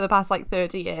been it for the past like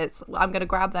 30 years? Well, I'm gonna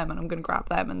grab them and I'm gonna grab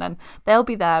them, and then they'll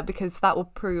be there because that will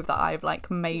prove that I've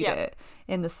like made it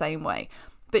in the same way.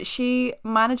 But she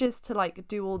manages to like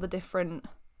do all the different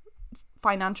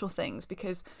financial things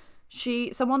because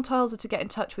someone tells her to get in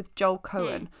touch with Joel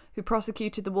Cohen, who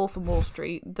prosecuted The Wolf of Wall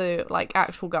Street, the like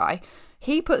actual guy.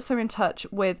 He puts her in touch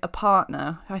with a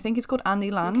partner, who I think is called Andy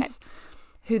Lance,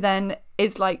 who then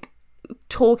is like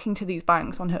talking to these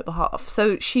banks on her behalf.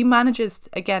 So she manages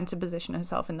again to position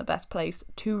herself in the best place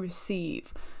to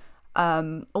receive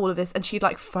all of this, and she'd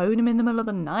like phone him in the middle of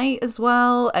the night as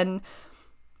well. And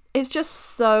it's just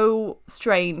so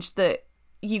strange that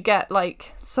you get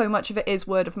like so much of it is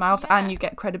word of mouth, and you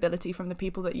get credibility from the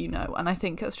people that you know, and I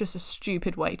think that's just a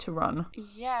stupid way to run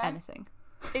anything.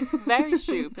 It's very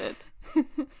stupid.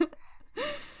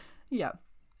 Yeah.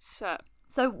 So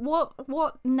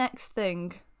what next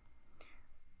thing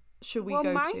should we go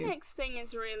to? Well, my next thing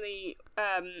is really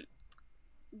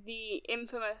the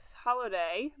infamous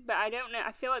holiday, but I don't know.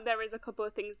 I feel like there is a couple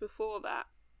of things before that.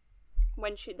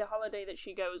 When the holiday that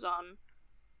she goes on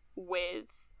with,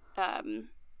 I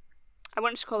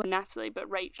won't just call her Natalie, but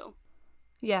Rachel.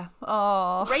 Yeah.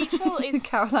 Oh. Rachel is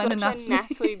Caroline such a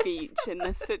Natalie Beach in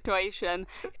this situation.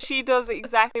 She does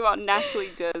exactly what Natalie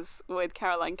does with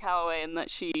Caroline Calloway, and that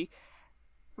she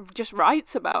just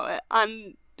writes about it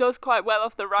and does quite well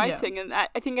off the writing. Yeah. And I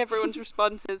think everyone's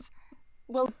response is,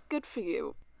 well, good for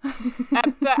you.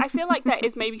 But I feel like there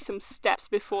is maybe some steps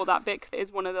before that bit, 'cause it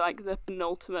is one of the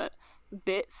penultimate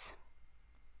bits.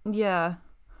 Yeah.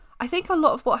 I think a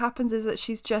lot of what happens is that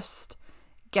she's just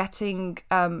getting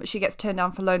she gets turned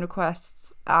down for loan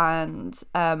requests, and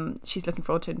she's looking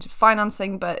for alternative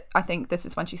financing, but I think this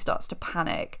is when she starts to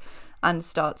panic and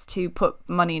starts to put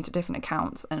money into different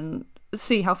accounts and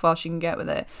see how far she can get with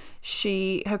it.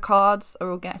 Her cards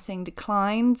are all getting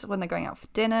declined when they're going out for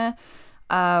dinner,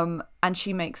 and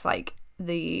she makes like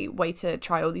the waiter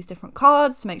try all these different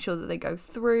cards to make sure that they go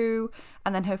through,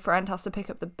 and then her friend has to pick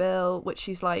up the bill, which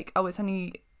she's like, oh, it's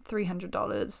only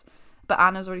 $300, but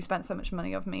Anna's already spent so much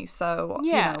money of me, so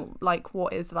you know, like,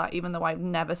 what is that, even though I've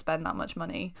never spent that much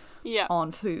money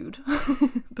on food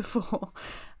before.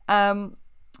 And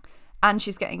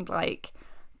she's getting like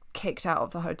kicked out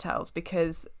of the hotels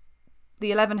because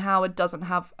the 11 Howard doesn't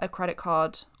have a credit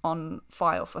card on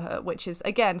file for her, which is,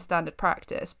 again, standard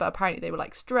practice. But apparently they were,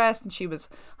 like, stressed and she was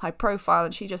high profile,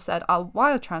 and she just said, I'll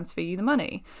wire transfer you the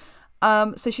money.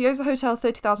 So she owes the hotel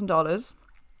 $30,000.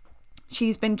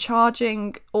 She's been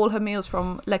charging all her meals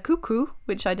from Le Coucou,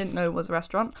 which I didn't know was a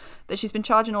restaurant, but she's been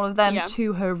charging all of them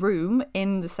to her room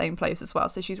in the same place as well.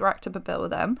 So she's racked up a bill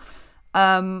with them.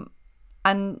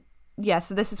 And yeah,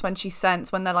 so this is when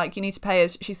when they're like, you need to pay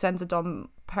us, she sends a Dom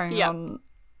Perignon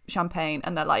champagne,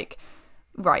 and they're like,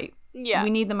 right, we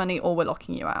need the money or we're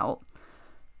locking you out.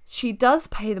 She does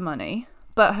pay the money,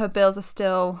 but her bills are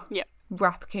still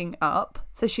racking up.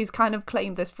 So she's kind of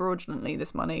claimed this fraudulently,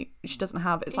 this money she doesn't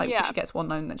have. It's like she gets one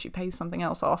loan, then she pays something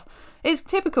else off. It's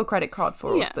typical credit card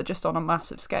fraud, but just on a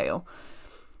massive scale.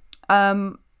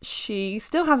 She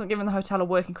still hasn't given the hotel a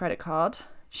working credit card.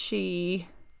 She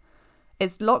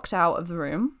is locked out of the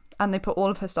room, and they put all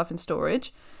of her stuff in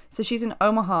storage. So she's in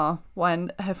Omaha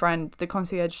when her friend, the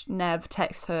concierge Nev,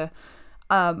 texts her.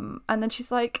 And then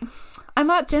she's like, I'm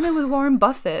at dinner with Warren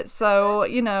Buffett, so,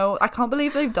 you know, I can't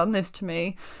believe they've done this to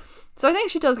me. So I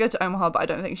think she does go to Omaha, but I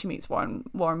don't think she meets Warren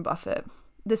Buffett.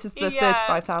 This is the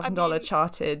 $35,000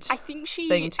 chartered thing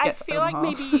to get to Omaha. I feel like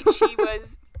maybe she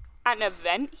was at an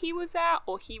event he was at,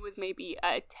 or he was maybe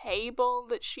at a table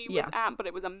that she was at, but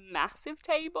it was a massive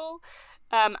table.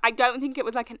 I don't think it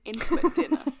was like an intimate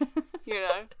dinner, you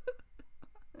know?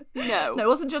 No, it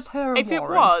wasn't just her and if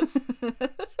Warren. It was,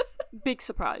 big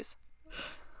surprise.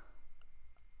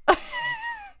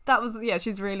 That was,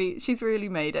 she's really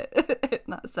made it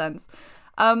in that sense.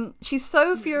 She's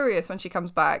so furious when she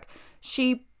comes back.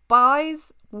 She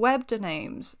buys web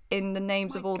domains in the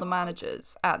names of all the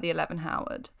managers at the 11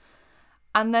 Howard,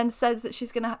 and then says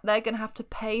that they're gonna have to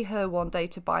pay her one day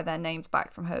to buy their names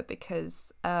back from her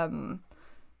because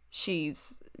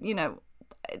she's, you know,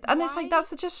 and it's like, that's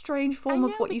such a strange form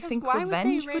of what you think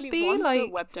revenge would be. Want like the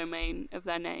web domain of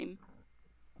their name,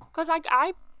 because like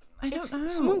I don't know.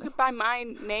 Someone could buy my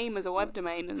name as a web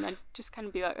domain, and I'd just kind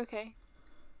of be like, okay,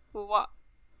 well, what?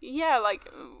 Yeah, like,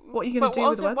 what are you gonna do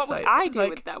with the website? What would I do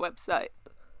with that website?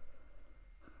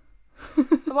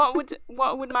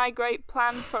 What would my great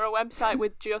plan for a website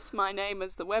with just my name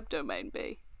as the web domain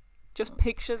be? Just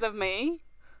pictures of me?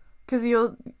 Because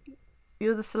you're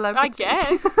the celebrity. I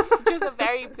guess. Just a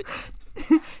very.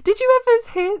 Did you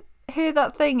ever hear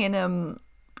that thing in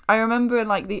I remember in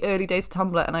like the early days of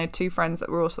Tumblr, and I had two friends that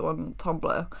were also on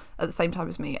Tumblr at the same time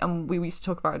as me, and we used to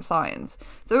talk about it in science.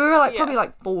 So we were like probably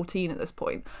like 14 at this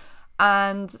point,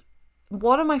 and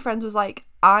one of my friends was like,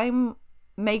 I'm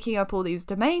making up all these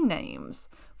domain names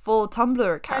for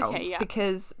Tumblr accounts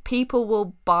because people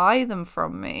will buy them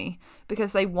from me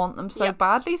because they want them so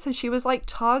badly. So she was like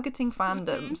targeting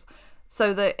fandoms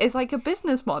so that it's like a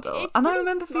business model. And I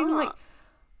remember feeling like,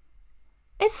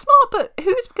 It's smart, but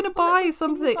who's going to Well, buy things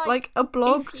something like a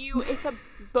blog? If a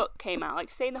book came out, like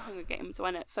say The Hunger Games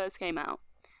when it first came out,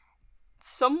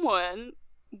 someone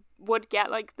would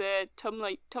get like the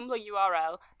Tumblr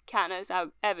URL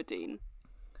Katniss Everdeen.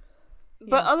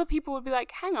 But other people would be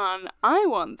like, hang on, I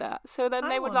want that. So then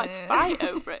they would like fight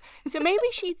over it. So maybe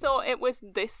she thought it was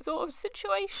this sort of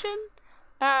situation.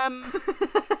 But I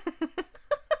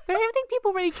don't think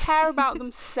people really care about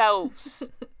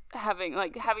themselves having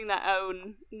their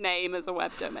own name as a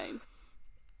web domain.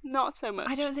 Not so much.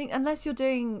 I don't think, unless you're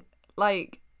doing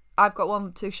like, I've got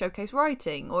one to showcase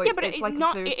writing, or it's like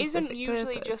a very it isn't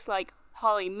usually purpose. just like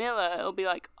Holly Miller. It'll be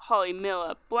like Holly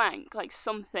Miller blank, like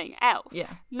something else. Yeah.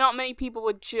 Not many people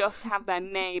would just have their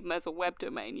name as a web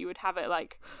domain. You would have it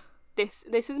like, this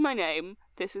is my name,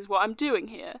 this is what I'm doing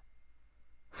here.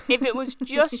 If it was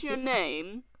just your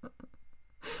name,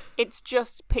 it's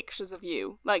just pictures of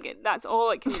you. Like, that's all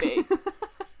it can be.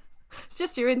 It's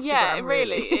just your Instagram. Yeah,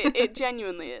 really. It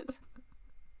genuinely is.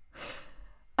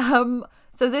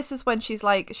 So this is when she's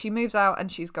like, she moves out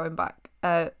and she's going back.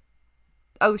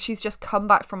 She's just come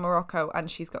back from Morocco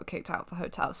and she's got kicked out of the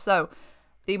hotel. So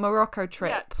the Morocco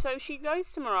trip. Yeah, so she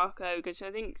goes to Morocco because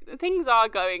I think things are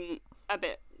going a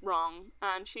bit wrong,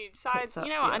 and she decides,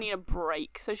 I need a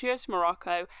break. So she goes to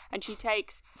Morocco and she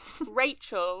takes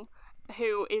Rachel,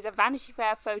 who is a Vanity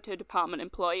Fair photo department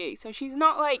employee. So she's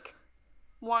not like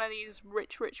one of these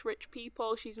rich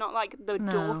people. She's not like the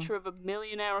daughter of a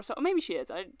millionaire or something. Maybe she is.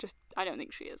 I don't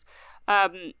think she is.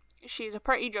 She's a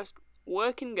pretty just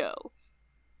working girl.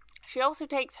 She also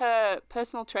takes her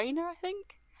personal trainer, I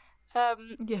think.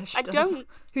 Yeah, she does.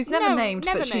 Who's never named,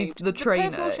 but she's the trainer.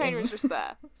 The personal trainer is just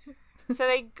there. So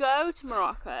they go to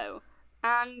Morocco,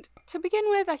 and to begin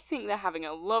with, I think they're having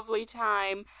a lovely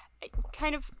time.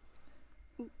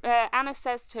 Anna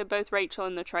says to both Rachel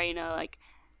and the trainer, like,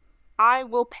 I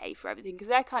will pay for everything, because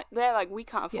they're like, we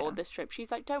can't afford this trip.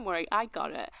 She's like, don't worry, I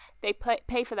got it. They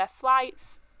pay for their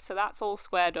flights, so that's all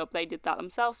squared up. They did that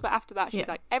themselves, but after that, she's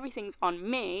like, everything's on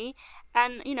me,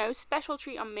 and, special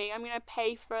treat on me. I'm going to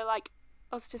pay for, like,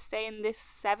 us to stay in this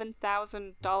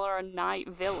 $7,000 a night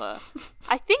villa.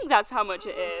 I think that's how much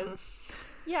it is.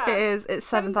 Yeah. It is. It's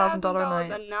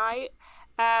 $7,000 a night.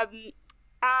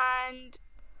 And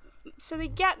so they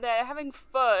get there having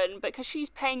fun, but because she's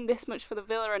paying this much for the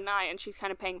villa a night and she's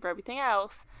kind of paying for everything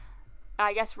else,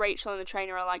 I guess Rachel and the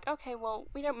trainer are like, okay, well,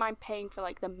 we don't mind paying for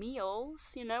like the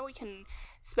meals, we can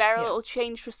spare a little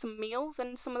change for some meals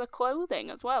and some of the clothing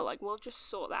as well. Like, we'll just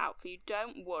sort that out for you,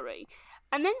 don't worry.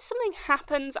 And then something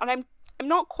happens, and I'm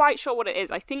not quite sure what it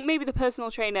is. I think maybe the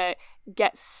personal trainer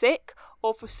gets sick,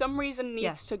 or for some reason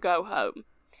needs to go home,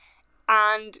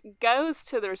 and goes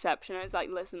to the reception and is like,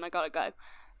 listen, I gotta go.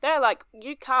 They're like,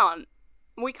 we can't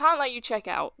let you check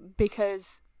out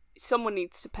because someone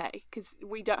needs to pay, because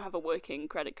we don't have a working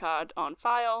credit card on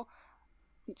file.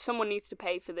 Someone needs to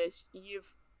pay for this.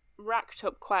 You've racked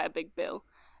up quite a big bill.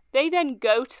 They then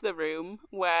go to the room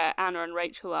where Anna and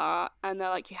Rachel are, and they're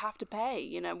like, you have to pay,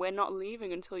 we're not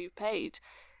leaving until you've paid.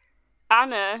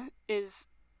 Anna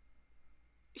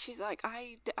she's like,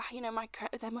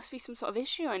 there must be some sort of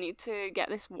issue. I need to get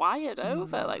this wired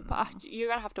over. Like, but you're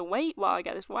going to have to wait while I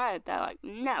get this wired. They're like,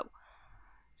 no.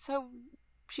 So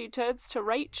she turns to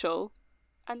Rachel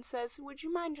and says, would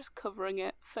you mind just covering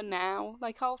it for now?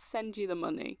 Like, I'll send you the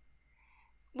money.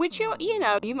 Which, you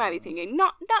might be thinking,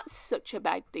 not such a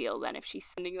bad deal then if she's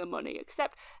sending the money,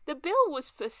 except the bill was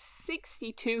for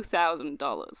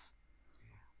 $62,000,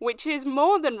 which is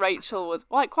more than Rachel was,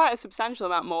 like quite a substantial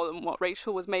amount more than what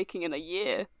Rachel was making in a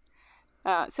year.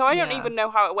 So I don't even know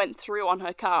how it went through on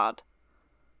her card.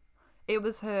 It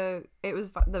was the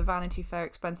Vanity Fair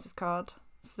expenses card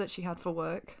that she had for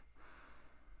work.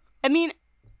 I mean,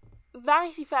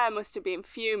 Vanity Fair must have been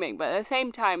fuming, but at the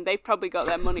same time, they've probably got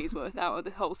their money's worth out of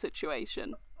this whole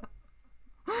situation.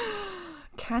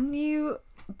 Can you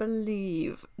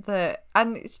believe that?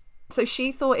 And so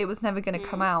she thought it was never going to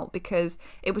come out because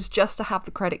it was just to have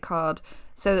the credit card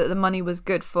so that the money was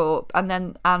good for, and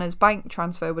then Anna's bank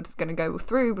transfer was going to go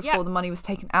through before the money was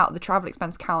taken out of the travel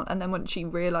expense account. And then when she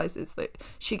realises that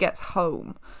she gets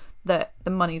home, that the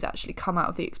money's actually come out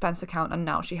of the expense account, and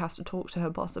now she has to talk to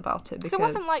her boss about it because it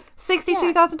wasn't like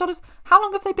 $62,000. How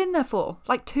long have they been there for?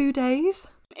 Like 2 days?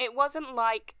 It wasn't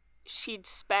like she'd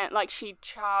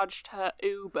charged her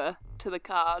Uber to the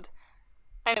card,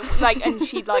 and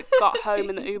she'd got home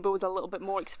and the Uber was a little bit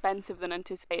more expensive than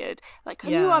anticipated. Like,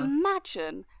 can you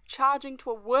imagine charging to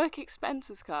a work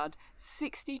expenses card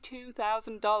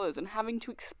 $62,000 and having to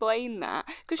explain that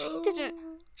because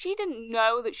she didn't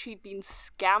know that she'd been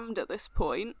scammed at this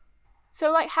point.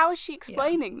 So how is she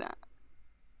explaining that?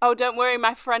 Oh, don't worry,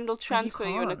 my friend will transfer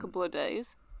you in a can't. couple of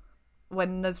days.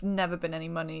 When there's never been any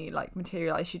money like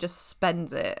materialized, she just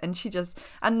spends it,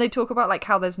 and they talk about like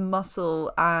how there's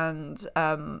muscle, and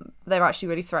they're actually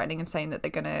really threatening and saying that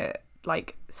they're gonna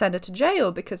like send her to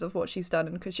jail because of what she's done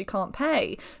and because she can't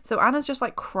pay. So Anna's just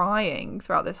like crying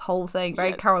throughout this whole thing,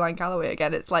 very Caroline Calloway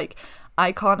again. It's like,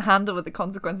 I can't handle with the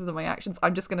consequences of my actions.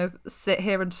 I'm just gonna sit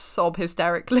here and sob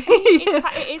hysterically.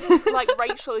 It is like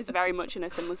Rachel is very much in a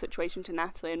similar situation to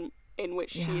Natalie, in which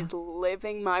she is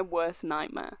living my worst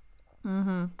nightmare.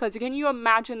 Because can you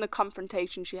imagine the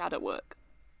confrontation she had at work?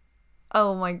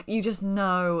 Oh my, you just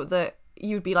know that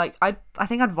you'd be like, I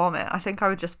think I'd vomit. I think I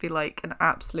would just be like an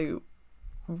absolute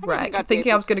wreck,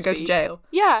 thinking I was going to go to jail.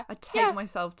 Yeah. I'd take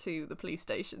myself to the police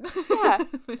station. Yeah.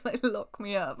 Like, lock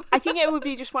me up. I think it would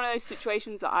be just one of those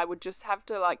situations that I would just have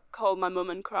to like call my mum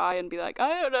and cry and be like,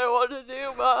 I don't know what to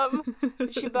do, Mum.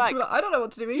 And she'd be like, I don't know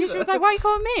what to do either. She was like, why are you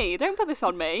calling me? Don't put this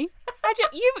on me.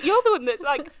 You're the one that's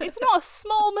like, it's not a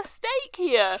small mistake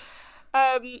here.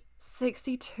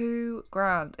 62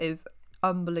 grand is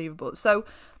unbelievable. So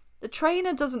the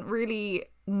trainer doesn't really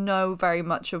know very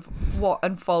much of what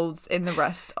unfolds in the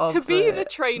rest of to be the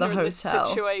trainer in this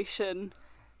situation.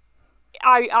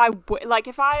 Like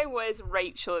if I was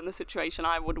Rachel in the situation,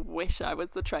 I would wish I was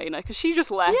the trainer, because she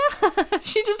just left. Yeah,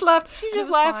 she just left. She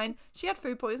just left. Fine. She had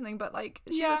food poisoning, but like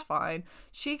she was fine.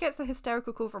 She gets the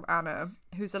hysterical call from Anna,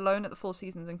 who's alone at the Four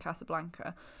Seasons in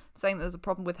Casablanca, saying that there's a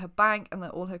problem with her bank and that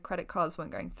all her credit cards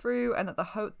weren't going through, and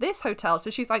that this hotel.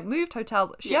 So she's like moved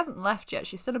hotels. She hasn't left yet.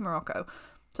 She's still in Morocco.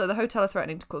 So the hotel are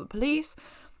threatening to call the police.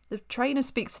 The trainer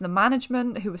speaks to the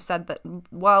management, who has said that,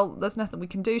 well, there's nothing we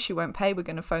can do. She won't pay. We're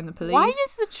going to phone the police. Why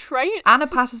does the trainer... Anna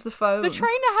passes the phone. The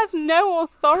trainer has no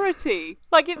authority.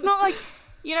 Like, it's not like,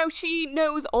 you know, she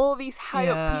knows all these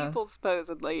high-up people,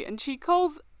 supposedly, and she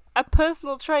calls a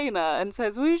personal trainer and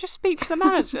says, will you just speak to the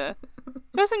manager?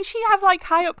 Doesn't she have, like,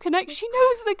 high-up connections? She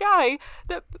knows the guy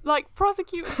that, like,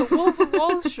 prosecutes the Wolf of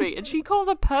Wall Street, and she calls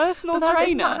a personal trainer.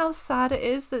 Isn't that how sad it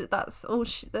is that that's all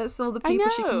the people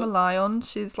she can rely on?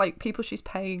 She's, like, people she's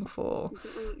paying for.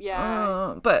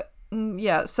 Yeah.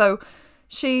 So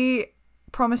she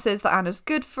promises that Anna's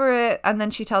good for it, and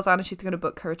then she tells Anna she's going to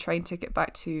book her a train ticket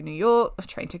back to New York, a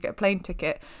plane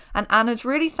ticket, and Anna's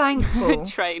really thankful.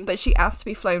 But she asked to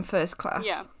be flown first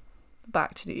class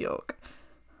back to New York.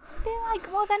 Be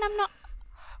like, well, then I'm not.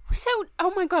 So,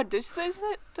 oh my god, does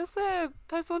the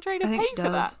personal trainer pay for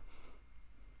that?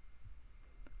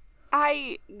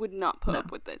 I would not put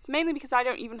up with this, mainly because I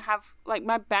don't even have, like,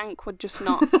 my bank would just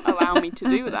not allow me to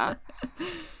do that.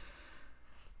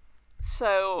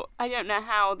 So I don't know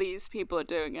how these people are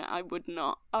doing it. I would be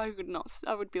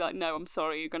like, no, I'm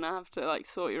sorry, you're gonna have to like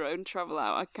sort your own travel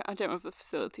out. I don't have the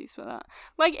facilities for that.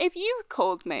 Like, if you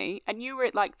called me and you were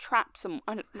like not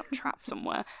trapped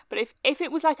somewhere, but if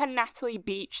it was like a Natalie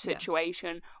Beach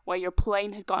situation where your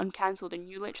plane had gotten cancelled and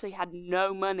you literally had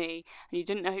no money and you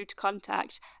didn't know who to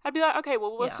contact, I'd be like, okay,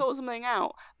 well, we'll sort something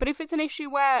out. But if it's an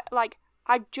issue where like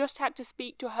I just had to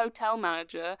speak to a hotel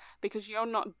manager because you're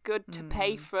not good to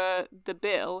pay for the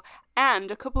bill, and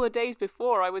a couple of days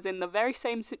before I was in the very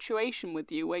same situation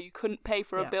with you where you couldn't pay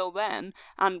for a bill then,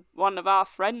 and one of our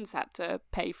friends had to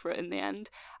pay for it in the end,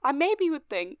 I maybe would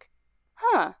think,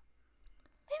 maybe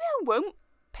I won't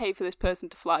pay for this person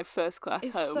to fly first class home.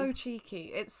 It's so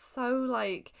cheeky. It's so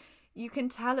like... You can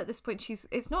tell at this point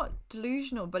it's not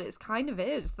delusional, but it's kind of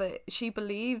is, that she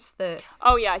believes that...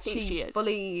 Oh yeah, I think she is.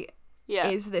 Fully...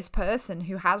 is this person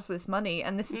who has this money,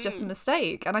 and this is just a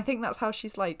mistake. And I think that's how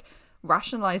she's like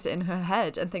rationalized it in her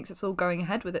head and thinks it's all going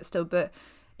ahead with it still, but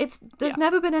there's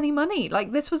never been any money.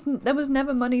 Like, there was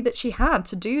never money that she had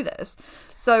to do this.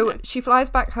 So she flies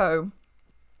back home.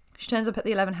 She turns up at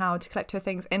the 11 Howard to collect her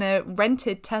things in a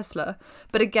rented Tesla,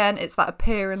 but again it's that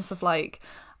appearance of like,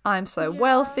 I'm so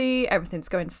wealthy, everything's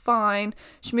going fine.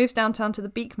 She moves downtown to the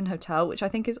Beekman Hotel, which I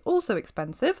think is also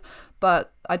expensive,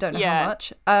 but I don't know how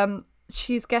much.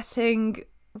 She's getting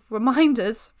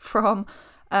reminders from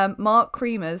Mark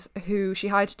Creamers, who she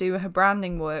hired to do her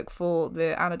branding work for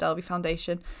the Anna Delvey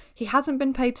Foundation. He hasn't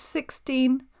been paid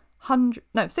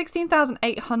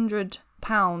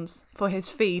 £16,800 for his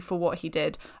fee for what he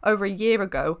did over a year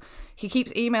ago. He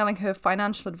keeps emailing her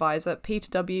financial advisor,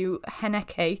 Peter W.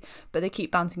 Henneke, but they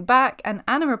keep bouncing back, and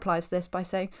Anna replies to this by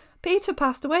saying, Peter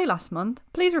passed away last month.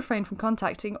 Please refrain from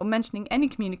contacting or mentioning any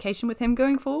communication with him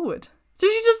going forward. So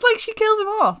she kills him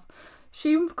off.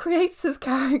 She creates this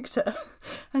character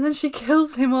and then she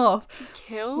kills him off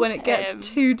when it gets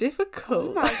too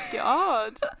difficult. Oh my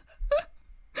god.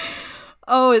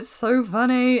 Oh, it's so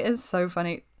funny. It's so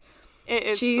funny. It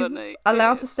is She's funny.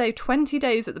 allowed to stay 20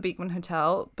 days at the Beekman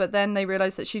Hotel, but then they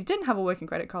realised that she didn't have a working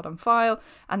credit card on file,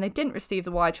 and they didn't receive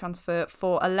the wire transfer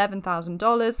for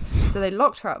 $11,000, so they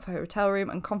locked her out of her hotel room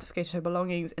and confiscated her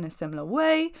belongings in a similar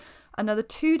way. Another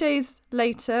 2 days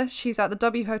later, she's at the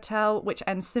W Hotel, which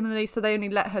ends similarly, so they only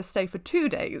let her stay for 2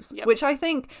 days, which I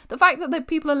think the fact that the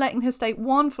people are letting her stay,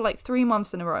 1, for like 3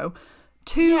 months in a row,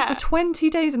 2, for 20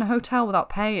 days in a hotel without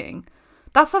paying.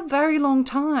 That's a very long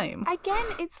time. Again,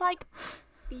 it's like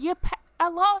a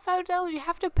lot of hotels, you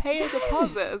have to pay a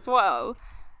deposit as well.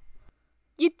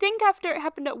 You'd think after it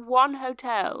happened at one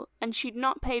hotel and she'd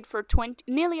not paid for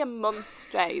nearly a month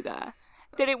stay there,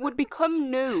 that it would become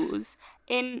news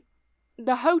in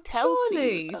the hotel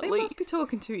Surely, scene, at they least. must be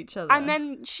talking to each other. And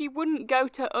then she wouldn't go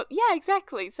to... yeah,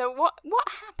 exactly. So what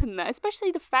happened there?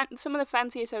 Especially some of the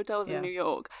fanciest hotels in New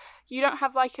York. You don't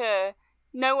have like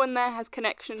no one there has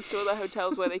connections to other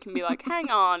hotels where they can be like, hang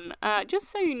on,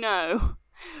 just so you know,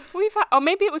 we've had... Or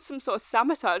maybe it was some sort of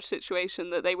sabotage situation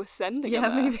that they were sending her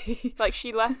there. Maybe. Like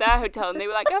she left their hotel and they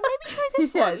were like, oh, maybe try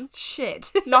this one. Shit.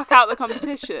 Knock out the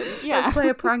competition. Yeah. Let's play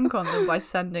a prank on them by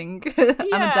sending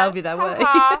Anna Delvey their way.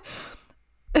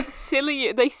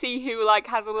 Silly, they see who like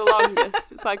has the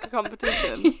longest. It's like a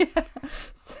competition.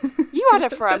 You had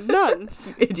it for a month.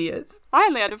 You idiots. I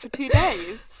only had it for 2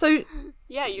 days. So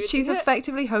yeah, she's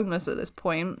effectively homeless at this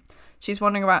point. She's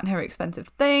wandering around in her expensive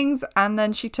things, and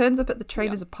then she turns up at the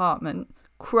trainer's apartment,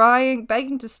 crying,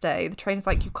 begging to stay. The trainer's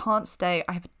like, you can't stay.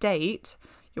 I have a date.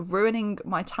 You're ruining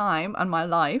my time and my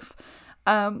life.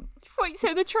 Wait,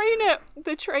 so the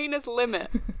trainer's limit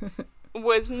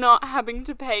was not having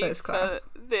to pay for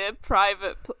the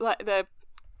private, like the,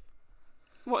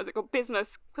 what is it called,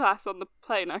 business class on the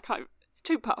plane. It's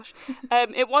too posh.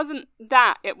 It wasn't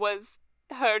that. It was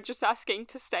her just asking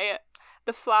to stay at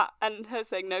the flat and her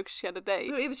saying no because she had a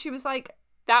date. She was like,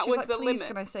 that was like, the please, limit.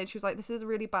 Can I stay? She was like, this is a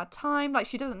really bad time. Like,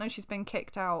 she doesn't know she's been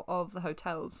kicked out of the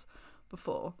hotels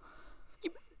before.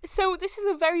 So this is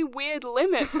a very weird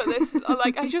limit for this.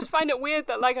 Like, I just find it weird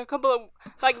that like a couple of,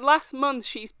 like last month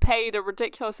she's paid a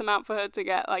ridiculous amount for her to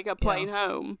get like a plane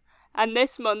home, and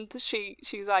this month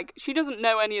she's like, she doesn't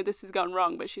know any of this has gone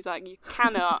wrong, but she's like, you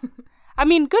cannot. I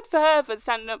mean, good for her for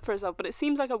standing up for herself, but it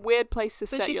seems like a weird place to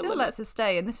set your limit. But she still lets her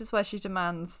stay, and this is where she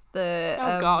demands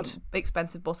the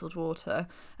expensive bottled water,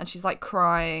 and she's like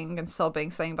crying and sobbing,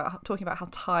 talking about how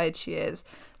tired she is.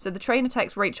 So the trainer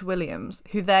texts Rachel Williams,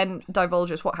 who then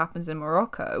divulges what happens in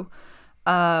Morocco.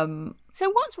 So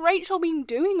what's Rachel been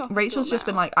doing? Rachel's just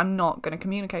been like, I'm not going to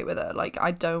communicate with her. Like,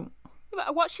 I don't.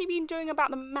 What's she been doing about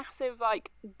the massive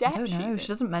like debt? I don't know. She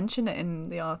doesn't mention it in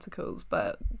the articles,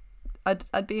 but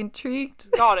I'd be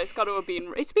intrigued. God, it's got to have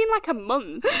been. It's been like a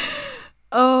month.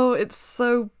 Oh, it's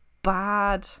so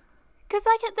bad. Because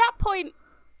like at that point,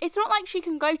 it's not like she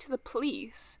can go to the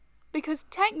police because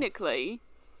technically,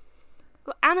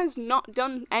 Anna's not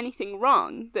done anything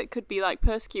wrong that could be like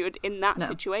persecuted in that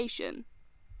situation.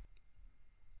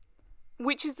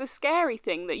 Which is the scary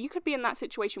thing, that you could be in that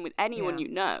situation with anyone you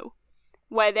know,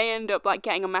 where they end up like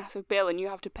getting a massive bill and you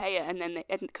have to pay it, and then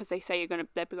because they say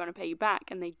they're gonna pay you back,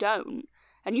 and they don't,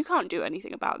 and you can't do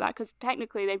anything about that because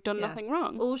technically they've done nothing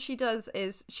wrong. All she does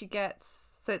is she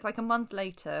gets, so it's like a month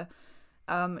later,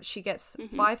 she gets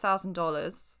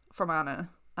 $5,000 from Anna,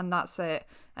 and that's it.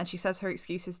 And she says her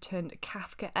excuses turned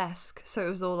Kafka-esque, so it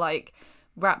was all like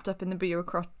wrapped up in the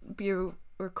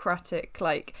bureaucratic,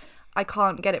 like, I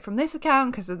can't get it from this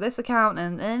account because of this account,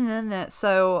 and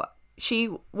so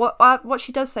what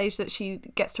she does say is that she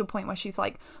gets to a point where she's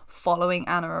like following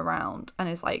Anna around and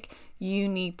is like, you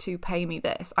need to pay me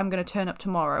this, I'm going to turn up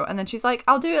tomorrow. And then she's like,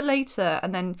 I'll do it later,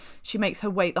 and then she makes her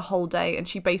wait the whole day, and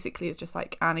she basically is just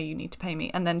like, Anna, you need to pay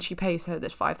me. And then she pays her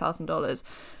this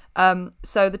 $5,000.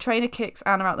 So the trainer kicks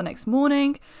Anna out the next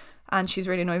morning, and she's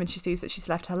really annoyed when she sees that she's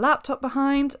left her laptop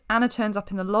behind. Anna turns up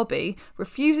in the lobby,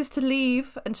 refuses to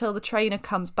leave until the trainer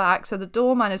comes back. So the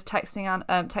doorman is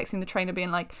texting the trainer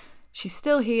being like, she's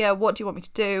still here, what do you want me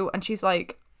to do? And she's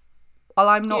like, well,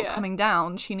 I'm not coming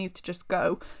down, she needs to just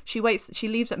go. She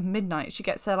leaves at midnight. She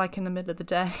gets there like in the middle of the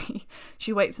day.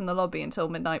 She waits in the lobby until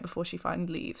midnight before she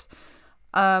finally leaves.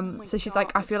 So she's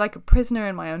like, I feel like a prisoner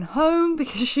in my own home,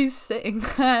 because she's sitting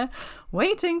there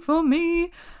waiting for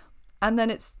me. And then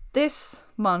it's this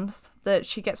month that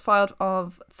she gets filed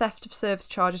of theft of service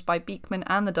charges by Beekman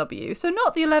and the W. So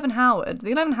not the 11 Howard.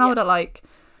 The 11 Howard are like...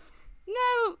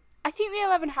 No, I think the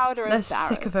 11 Howard are embarrassed. They're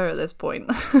sick of her at this point.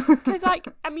 Because, like,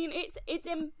 I mean, it's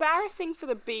embarrassing for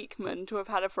the Beekman to have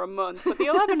had her for a month, but the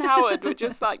 11 Howard were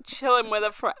just, like, chilling with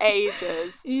her for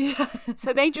ages. Yeah.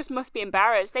 So they just must be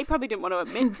embarrassed. They probably didn't want to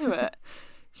admit to it.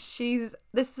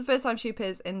 This is the first time she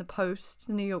appears in the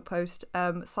New York Post,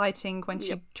 citing when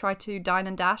she tried to dine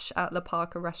and dash at La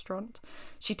Parka restaurant.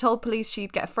 She told police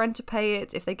she'd get a friend to pay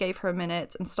it if they gave her a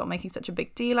minute and stop making such a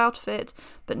big deal out of it,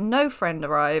 but no friend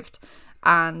arrived.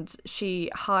 And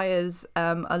she hires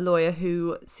a lawyer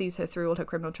who sees her through all her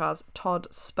criminal trials, Todd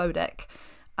Spodek,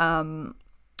 and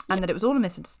that it was all a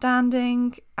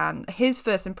misunderstanding, and his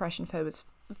first impression of her was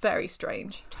very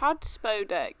strange. Todd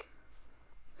Spodek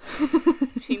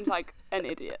seems like an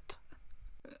idiot.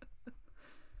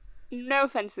 No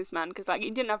offense to this man, because like he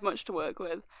didn't have much to work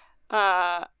with,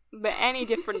 but any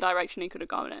different direction he could have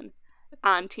gone in,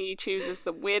 and he chooses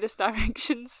the weirdest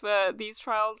directions for these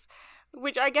trials,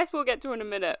 which I guess we'll get to in a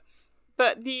minute.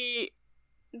 But the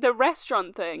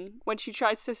restaurant thing, when she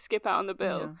tries to skip out on the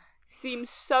bill, seems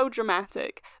so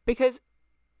dramatic, because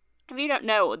if you don't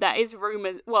know, that is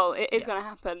rumours. Well, it is going to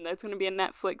happen. There's going to be a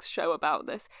Netflix show about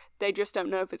this. They just don't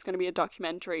know if it's going to be a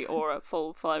documentary or a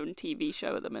full-blown TV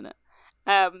show at the minute.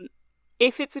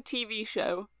 If it's a TV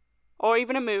show, or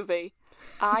even a movie,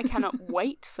 I cannot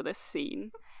wait for this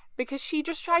scene. Because she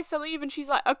just tries to leave and she's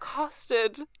like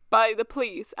accosted by the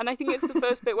police. And I think it's the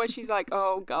first bit where she's like,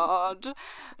 oh God,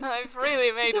 I've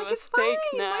really made a mistake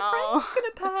now. My friend's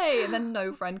going to pay. And then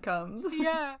no friend comes.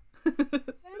 Yeah.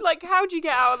 Like, how'd you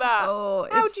get out of that?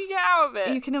 How'd you get out of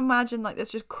it? You can imagine, like, there's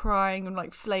just crying and,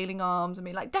 like, flailing arms and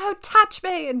being like, don't touch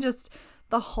me! And just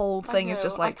the whole thing is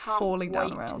just, like, falling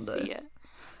down around it.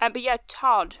 But yeah,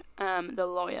 Todd, the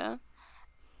lawyer,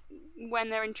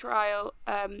 when they're in trial,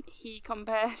 he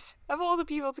compares, of all the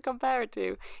people to compare it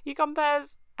to, he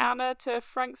compares Anna to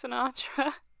Frank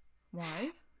Sinatra.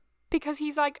 Why? Because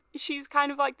he's like, she's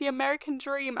kind of like the American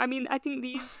dream. I mean, I think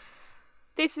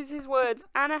this is his words.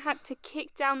 Anna had to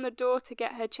kick down the door to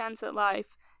get her chance at life,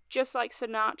 just like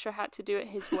Sinatra had to do it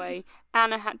his way.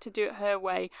 Anna had to do it her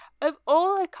way. Of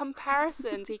all the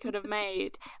comparisons he could have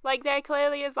made, like, there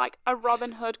clearly is like a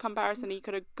Robin Hood comparison he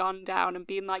could have gone down and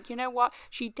been like, you know what,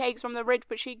 she takes from the rich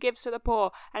but she gives to the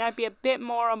poor, and I'd be a bit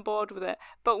more on board with it.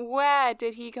 But where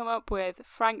did he come up with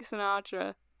Frank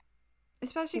Sinatra?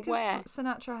 Especially because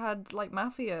Sinatra had, like,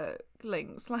 mafia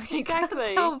links. Like,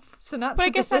 exactly. That's how Sinatra but I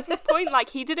guess that's his point. Like,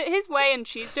 he did it his way and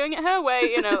she's doing it her way.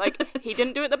 You know, like, he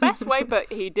didn't do it the best way,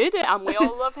 but he did it and we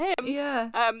all love him. Yeah.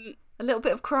 A little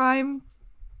bit of crime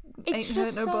ain't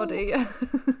hurt nobody.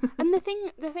 And the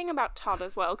thing about Todd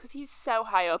as well, because he's so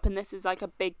high up and this is like a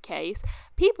big case,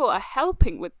 people are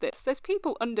helping with this. There's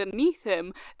people underneath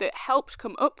him that helped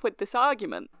come up with this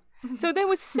argument. So there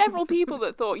were several people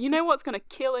that thought, you know what's going to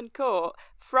kill in court?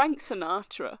 Frank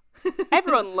Sinatra.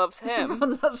 Everyone loves him.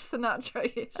 Everyone loves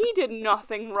Sinatra, yeah. He did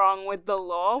nothing wrong with the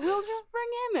law. We'll just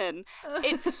bring him in.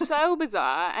 It's so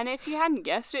bizarre, and if you hadn't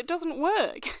guessed, it doesn't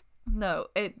work. No,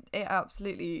 it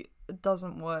absolutely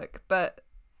doesn't work. But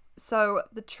so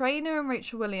the trainer and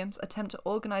Rachel Williams attempt to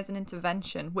organise an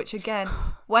intervention, which again,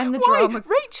 when the drama...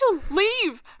 Rachel,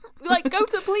 leave! Like, go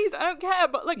to the police, I don't care,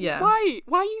 but, like, why?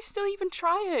 Why are you still even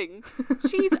trying?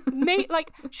 She's made,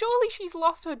 like, surely she's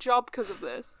lost her job because of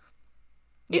this.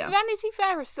 If Vanity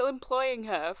Fair is still employing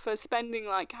her for spending,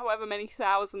 like, however many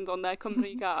thousands on their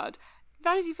company card,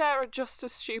 Vanity Fair are just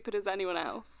as stupid as anyone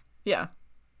else. Yeah.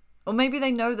 Or maybe they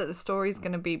know that the story's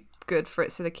going to be good for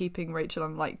it, so they're keeping Rachel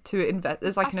on, like, to invest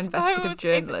as, like, an investigative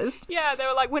journalist. They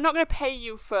were like, we're not going to pay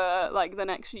you for, like, the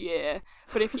next year,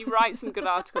 but if you write some good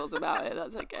articles about it,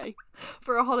 that's okay.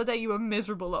 For a holiday you were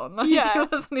miserable on. Like, you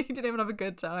didn't even have a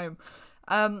good time.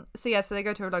 So they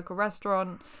go to a local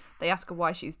restaurant. They ask her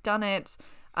why she's done it,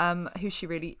 who she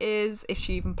really is, if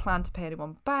she even planned to pay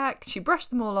anyone back. She brushed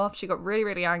them all off. She got really,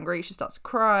 really angry. She starts to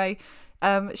cry.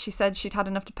 She said she'd had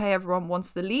enough to pay everyone once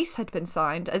the lease had been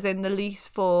signed, as in the lease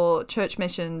for church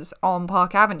missions on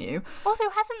Park Avenue. Also,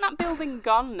 hasn't that building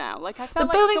gone now? Like, I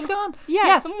felt the building's gone.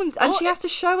 Yeah, someone's and she has to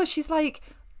show us. She's like,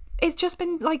 it's just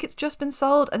been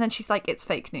sold, and then she's like, it's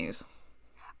fake news.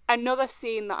 Another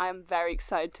scene that I am very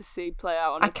excited to see play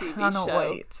out on a TV show. I cannot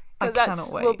wait. Because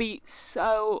that will be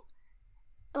so,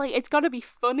 like, it's got to be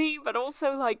funny, but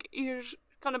also, like, you're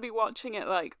gonna be watching it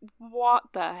like, what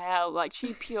the hell? Like,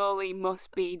 she purely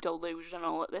must be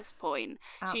delusional at this point.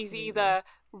 Absolutely. She's either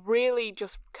really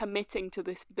just committing to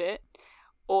this bit,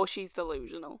 or she's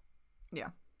delusional.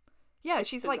 Yeah,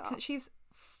 she's bizarre. Like, she's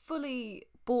fully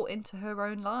bought into her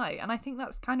own lie, and I think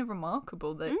that's kind of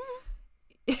remarkable that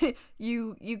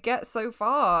you get so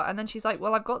far, and then she's like,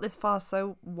 well, I've got this far,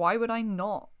 so why would I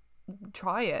not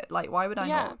try it? Like, why would I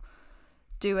not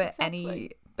do it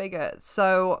any bigger?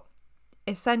 So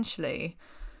essentially,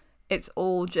 it's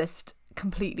all just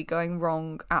completely going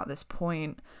wrong at this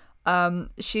point.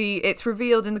 It's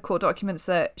revealed in the court documents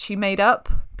that she made up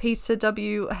Peter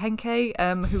W. Henke,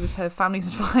 who was her family's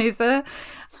advisor.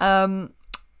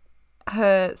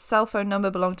 Her cell phone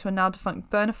number belonged to a now defunct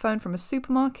burner phone from a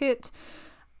supermarket,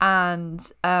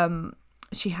 and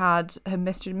she had her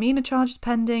misdemeanor charges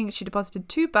pending. She deposited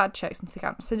 2 bad checks into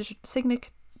the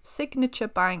Signature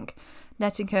Bank,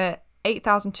 netting her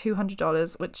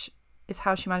 $8,200, which is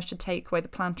how she managed to take away the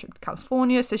planned trip to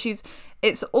California. So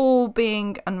it's all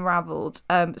being unraveled.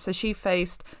 So she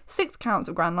faced 6 counts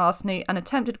of grand larceny and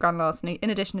attempted grand larceny, in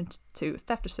addition to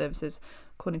theft of services,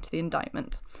 according to the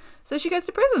indictment. So she goes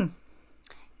to prison.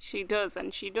 She does,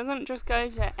 and she doesn't just go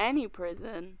to any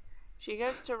prison. She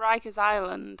goes to Rikers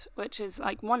Island, which is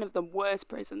like one of the worst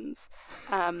prisons.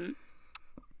 And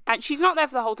she's not there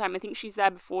for the whole time. I think she's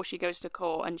there before she goes to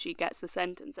court and she gets the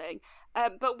sentencing.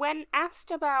 But when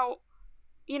asked about,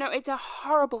 it's a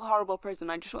horrible, horrible prison.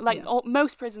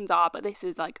 Most prisons are, but this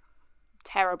is like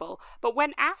terrible. But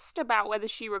when asked about whether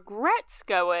she regrets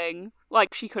going,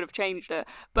 she could have changed it,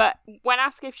 but when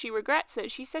asked if she regrets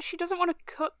it, she says she doesn't want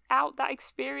to cut out that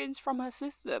experience from her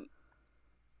system.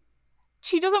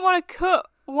 She doesn't want to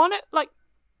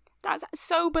that's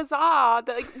so bizarre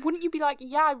that, wouldn't you be like,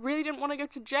 yeah, I really didn't want to go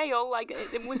to jail,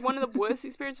 it was one of the worst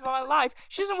experiences of my life.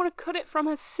 She doesn't want to cut it from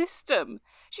her system.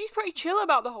 She's pretty chill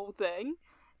about the whole thing.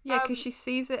 Yeah, because she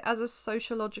sees it as a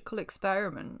sociological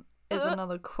experiment, is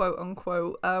another quote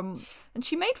unquote. And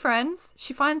she made friends.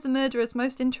 She finds the murderers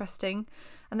most interesting.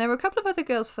 And there were a couple of other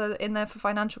girls in there for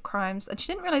financial crimes, and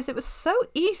she didn't realise it was so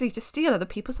easy to steal other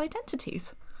people's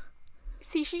identities.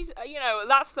 See, she's,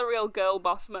 that's the real girl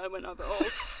boss moment of it all.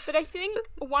 But I think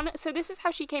so this is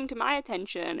how she came to my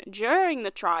attention during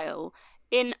the trial,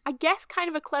 in, I guess, kind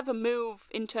of a clever move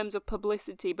in terms of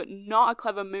publicity, but not a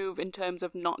clever move in terms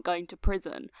of not going to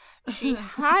prison. She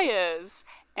hires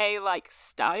a,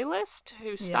 stylist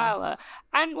who style her.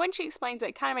 And when she explains it,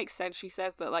 it kind of makes sense. She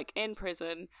says that, in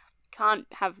prison, can't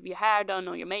have your hair done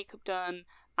or your makeup done,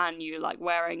 and you're,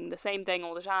 wearing the same thing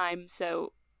all the time.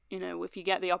 So, if you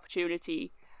get the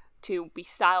opportunity to be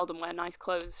styled and wear nice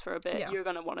clothes for a bit, you're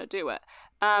going to want to do it.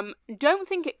 Don't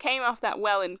think it came off that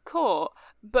well in court,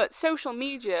 but social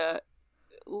media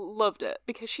loved it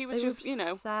because she was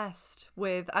obsessed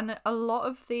with, and a lot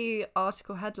of the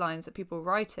article headlines that people were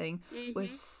writing were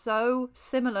so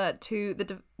similar to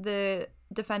the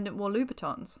defendant wore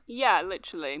Louboutins. Yeah,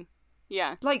 literally.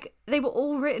 Yeah. They were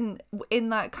all written in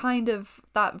that kind of,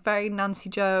 that very Nancy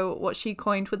Joe, what she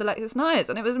coined with Alexis Nyers.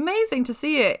 And it was amazing to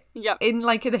see it in,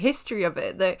 the history of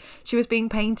it, that she was being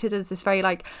painted as this very,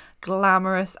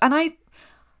 glamorous. And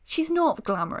she's not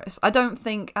glamorous. I don't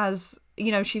think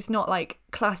she's not,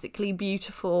 classically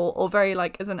beautiful or very,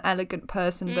 as an elegant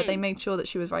person. But they made sure that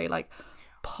she was very,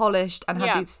 polished and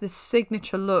had this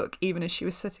signature look, even as she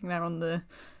was sitting there on the...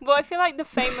 Well, I feel like the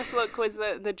famous look was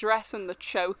the dress and the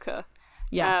choker.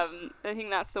 Yes. I think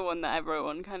that's the one that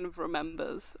everyone kind of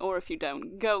remembers. Or if you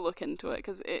don't, go look into it,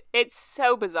 because it's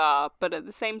so bizarre, but at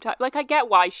the same time, I get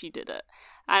why she did it.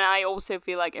 And I also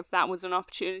feel like if that was an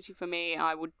opportunity for me,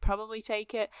 I would probably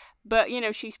take it. But,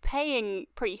 she's paying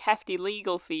pretty hefty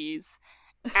legal fees,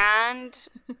 and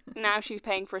now she's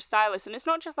paying for a stylist. And it's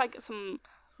not just, some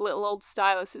little old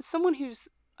stylist, it's someone who's,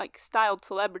 styled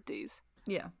celebrities.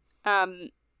 Yeah. Yeah,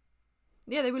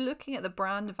 they were looking at the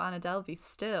brand of Anna Delvey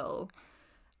still.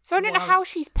 So I don't know how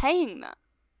she's paying that.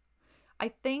 I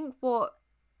think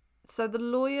so the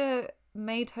lawyer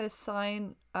made her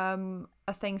sign a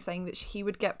thing saying that he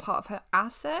would get part of her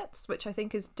assets, which I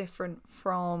think is different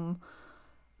from,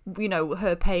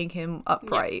 her paying him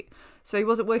upright. Yeah. So he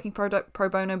wasn't working pro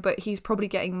bono, but he's probably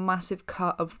getting a massive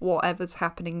cut of whatever's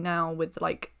happening now with,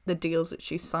 the deals that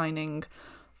she's signing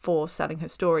for selling her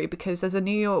story, because there's a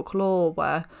New York law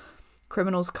where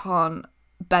criminals can't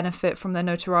benefit from their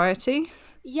notoriety.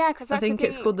 Yeah, because I think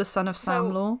it's called the Son of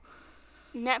Sam law.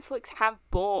 Netflix have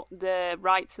bought the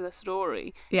rights to the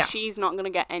story. Yeah. She's not going to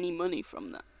get any money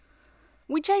from that.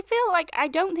 Which I feel I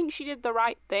don't think she did the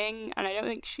right thing, and I don't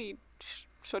think she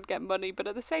should get money, but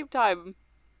at the same time,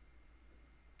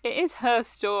 it is her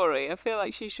story. I feel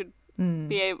like she should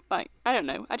be able, I don't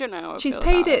know how she's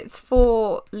paid it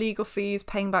for legal fees,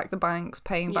 paying back the banks,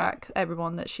 paying back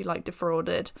everyone that she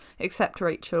defrauded, except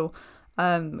Rachel,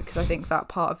 because I think that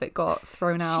part of it got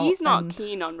thrown out. She's not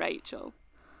keen on Rachel.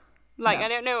 I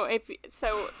don't know if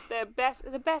so. The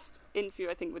best interview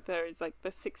I think with her is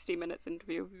the 60 Minutes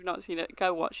interview. If you've not seen it,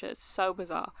 go watch it. It's so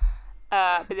bizarre.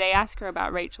 But they ask her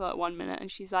about Rachel at 1 minute,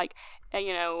 and she's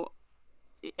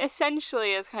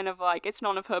essentially is kind of it's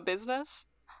none of her business.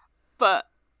 But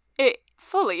it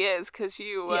fully is, because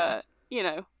you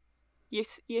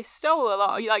stole a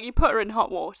lot. You put her in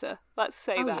hot water. Let's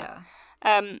say that.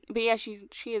 Yeah. But yeah,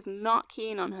 she is not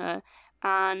keen on her.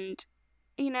 And,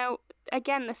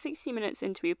 again, the 60 Minutes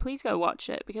interview, please go watch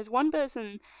it, because one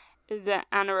person that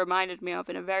Anna reminded me of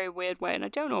in a very weird way, and I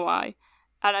don't know why,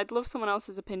 and I'd love someone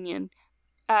else's opinion.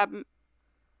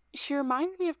 She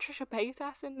reminds me of Trisha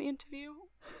Paytas in the interview.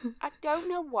 I don't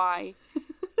know why.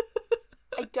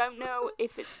 I don't know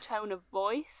if it's tone of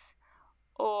voice,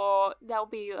 or they'll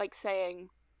be like saying,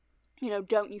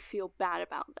 don't you feel bad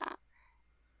about that?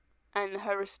 And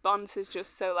her response is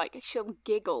just so like, she'll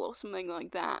giggle or something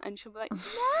like that, and she'll be like,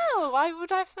 no, why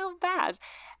would I feel bad?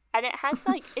 And it has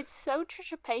like, it's so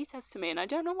Trisha Paytas to me, and I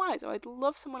don't know why, so I'd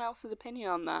love someone else's opinion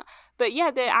on that. But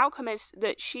yeah, the outcome is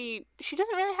that she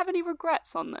doesn't really have any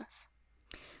regrets on this.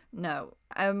 No.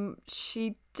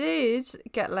 She did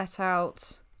get let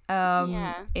out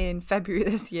in February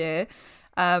this year,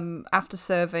 after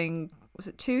serving, was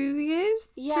it 2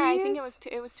 years? Yeah, 3 I years? think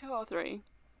it was 2 or 3.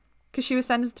 Because she was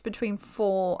sentenced to between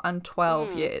 4 and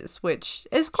 12 years, which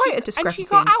is quite a discrepancy in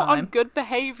time. And she got out on good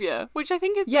behaviour, which I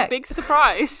think is a big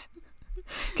surprise.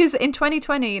 Because in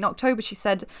 2020, in October, she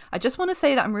said, I just want to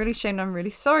say that I'm really ashamed, I'm really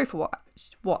sorry for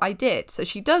what I did. So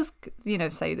she does,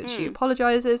 say that she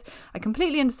apologises. I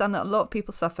completely understand that a lot of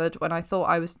people suffered when I thought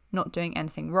I was not doing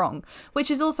anything wrong. Which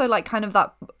is also like kind of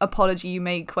that apology you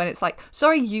make when it's like,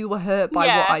 sorry you were hurt by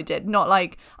what I did. Not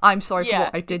like, I'm sorry for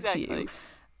what I did to you.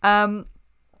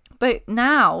 But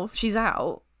now she's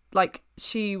out. Like,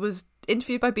 she was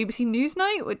interviewed by BBC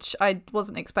Newsnight, which I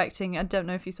wasn't expecting. I don't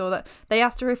know if you saw that. They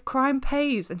asked her if crime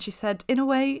pays, and she said, in a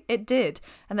way, it did.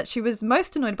 And that she was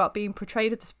most annoyed about being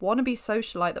portrayed as this wannabe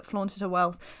socialite that flaunted her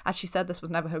wealth, as she said this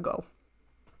was never her goal.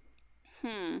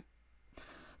 So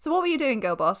what were you doing,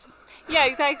 girl boss? Yeah,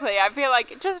 exactly. I feel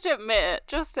like, just admit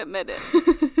it.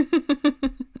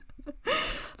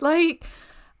 Like...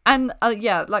 And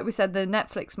like we said, the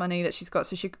Netflix money that she's got,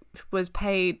 so she was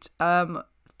paid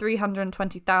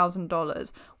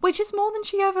 $320,000, which is more than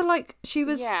she ever she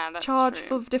was charged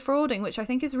for defrauding, which I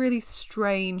think is really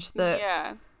strange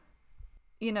that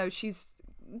she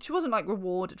wasn't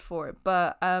rewarded for it,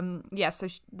 but so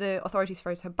the authorities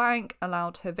froze her bank,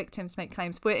 allowed her victims to make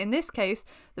claims, but in this case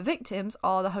the victims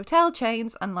are the hotel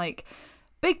chains and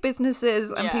big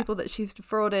businesses and people that she's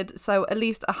defrauded. So at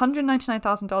least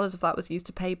 $199,000 of that was used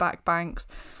to pay back banks,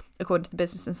 according to the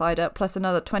Business Insider, plus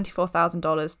another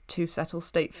 $24,000 to settle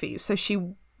state fees. So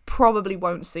she probably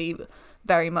won't see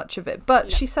very much of it.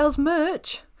 But she sells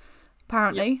merch,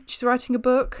 apparently. Yep. She's writing a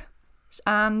book,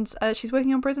 and she's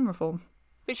working on prison reform.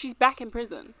 But she's back in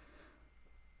prison.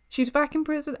 She's back in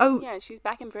prison? Oh. Yeah, she's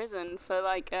back in prison for,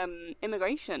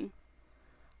 immigration.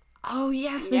 Oh,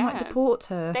 yes, they might deport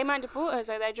her. They might deport her,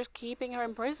 so they're just keeping her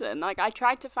in prison. I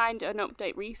tried to find an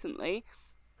update recently.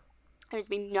 There's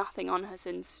been nothing on her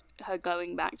since her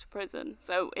going back to prison.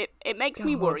 So it makes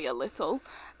me worry a little.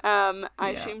 I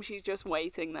assume she's just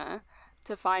waiting there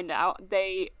to find out.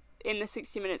 In the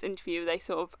 60 Minutes interview, they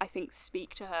sort of, I think,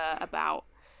 speak to her about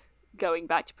going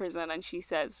back to prison, and she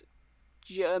says,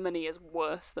 Germany is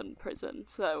worse than prison,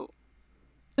 so...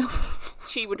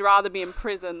 she would rather be in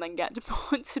prison than get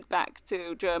deported back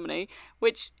to Germany,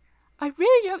 which I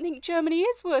really don't think Germany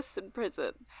is worse than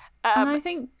prison. And I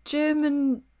think she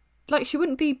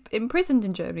wouldn't be imprisoned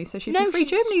in Germany, so she'd be free.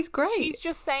 Germany's great. She's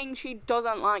just saying she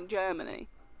doesn't like Germany,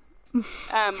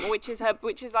 which is not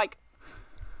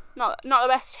the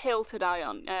best hill to die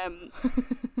on.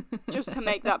 Just to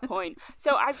make that point.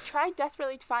 So I've tried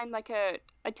desperately to find a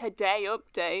today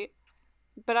update,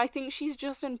 but I think she's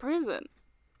just in prison.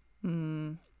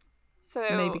 So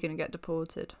maybe gonna get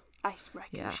deported. I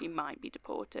reckon she might be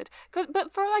deported.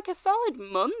 But for a solid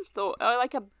month or a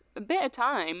bit of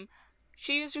time,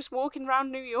 she was just walking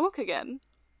around New York again,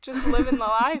 just living the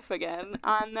life again,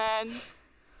 and then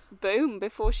boom!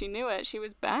 Before she knew it, she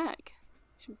was back.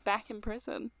 She's back in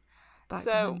prison. Back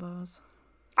behind bars.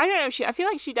 I don't know. I feel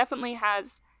like she definitely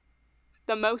has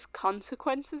the most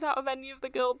consequences out of any of the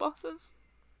girl bosses.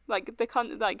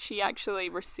 She actually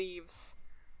receives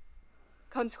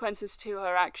consequences to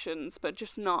her actions, but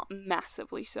just not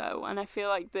massively so. And I feel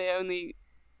like the only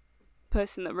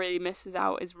person that really misses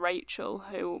out is Rachel,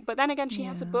 but then again, she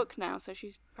has a book now, so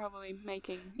she's probably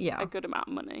making a good amount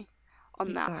of money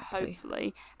on that,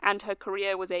 hopefully. And her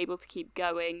career was able to keep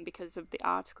going because of the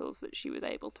articles that she was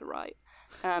able to write.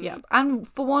 And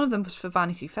for one of them was for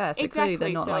Vanity Fair, so clearly they're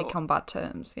not on bad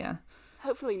terms.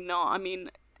 Hopefully not. I mean,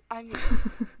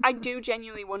 I do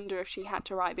genuinely wonder if she had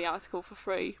to write the article for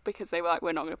free because they were like,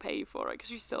 we're not going to pay you for it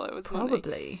because you still owe us money.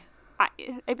 Probably.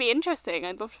 It'd be interesting.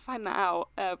 I'd love to find that out.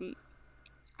 I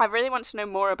really want to know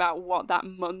more about what that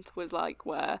month was like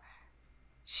where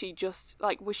she just,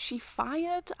 was she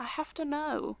fired? I have to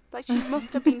know. She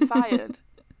must have been fired.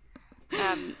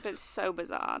 But it's so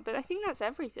bizarre. But I think that's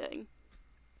everything.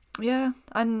 Yeah,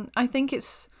 and I think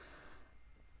it's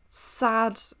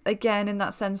sad again in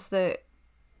that sense that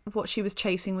what she was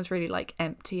chasing was really like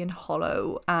empty and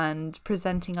hollow and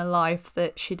presenting a life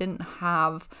that she didn't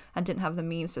have and didn't have the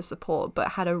means to support, but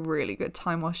had a really good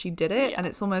time while she did it. Yeah. And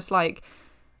it's almost like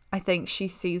I think she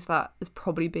sees that as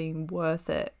probably being worth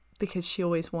it, because she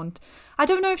always I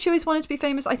don't know if she always wanted to be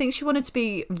famous. I think she wanted to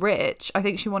be rich. I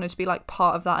think she wanted to be like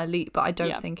part of that elite, but I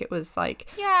don't think it was like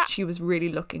she was really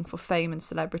looking for fame and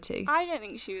celebrity. I don't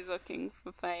think she was looking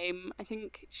for fame. I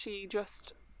think she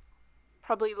just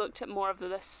probably looked at more of the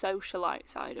socialite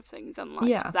side of things and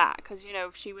liked that, because you know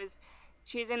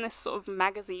she's in this sort of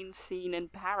magazine scene in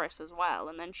Paris as well,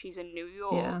 and then she's in New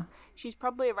York. She's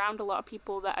probably around a lot of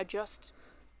people that are just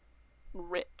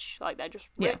rich, like they're just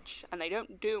rich and they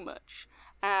don't do much.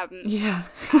 And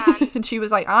she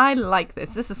was like, I like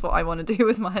this is what I want to do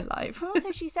with my life.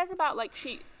 Also, she says about like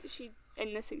she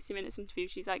in the 60 Minutes interview,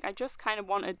 she's like, I just kind of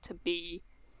wanted to be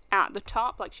at the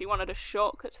top, like she wanted a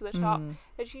shortcut to the top.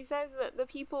 And she says that the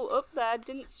people up there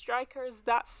didn't strike her as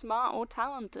that smart or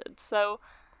talented, so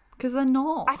because they're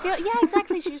not. I feel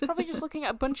exactly. She was probably just looking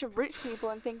at a bunch of rich people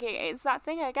and thinking, it's that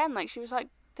thing again, like she was like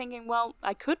thinking, well,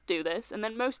 I could do this, and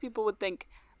then most people would think,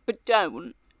 but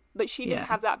don't. But she didn't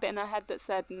have that bit in her head that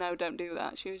said, no, don't do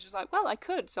that. She was just like, well, I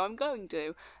could, so I'm going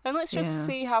to, and let's just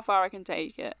see how far I can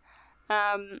take it.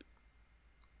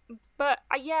 But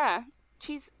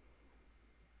she's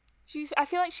I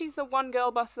feel like she's the one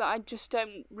girl boss that I just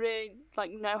don't really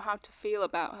like know how to feel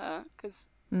about her, because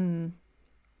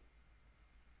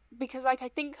like I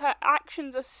think her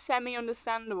actions are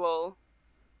semi-understandable,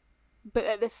 but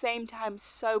at the same time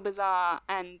so bizarre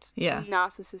and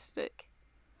narcissistic.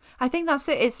 I think that's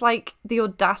it. It's like the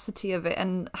audacity of it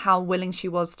and how willing she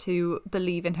was to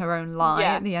believe in her own lie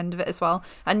at the end of it as well.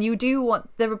 And you do want,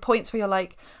 there are points where you're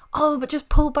like, oh, but just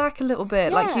pull back a little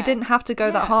bit. Like you didn't have to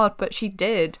go that hard, but she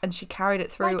did, and she carried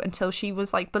it through until she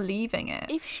was like believing it.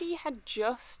 If she had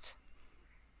just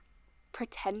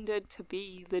pretended to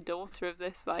be the daughter of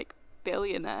this like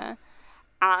billionaire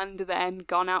and then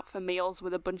gone out for meals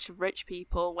with a bunch of rich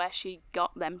people where she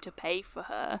got them to pay for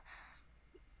her,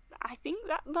 I think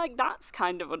that like that's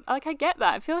kind of like, I get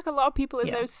that. I feel like a lot of people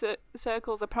in those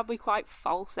circles are probably quite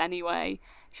false anyway.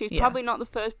 She's probably not the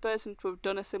first person to have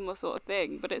done a similar sort of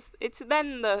thing, but it's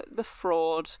then the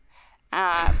fraud.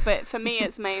 But for me,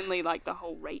 it's mainly like the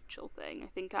whole Rachel thing. I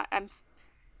think I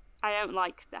don't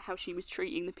like how she was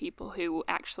treating the people who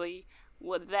actually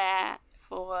were there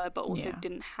for her, but also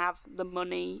didn't have the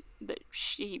money that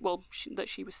she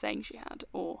was saying she had,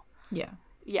 or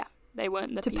they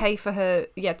weren't the to people. Pay for her,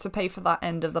 to pay for that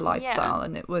end of the lifestyle,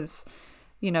 and it was,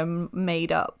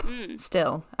 made up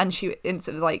still, and it was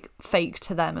like fake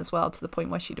to them as well, to the point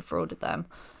where she defrauded them.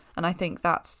 And I think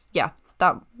that's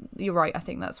that you're right. I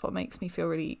think that's what makes me feel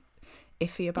really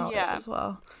iffy about it as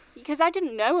well, because I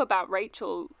didn't know about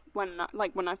Rachel when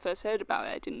I first heard about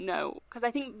it. I didn't know, because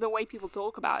I think the way people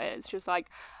talk about it, it's just like,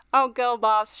 oh, girl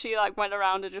boss, she like went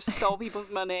around and just stole people's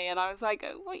money, and I was like,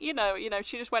 well,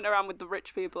 she just went around with the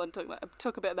rich people and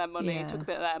took a bit of their money, and took a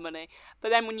bit of their money. But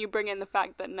then when you bring in the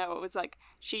fact that no, it was like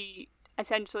she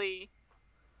essentially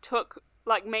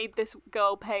made this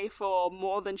girl pay for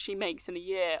more than she makes in a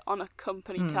year on a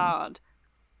company card.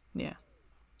 Yeah.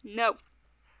 No.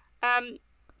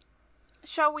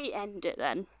 Shall we end it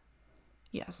then?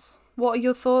 Yes. What are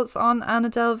your thoughts on Anna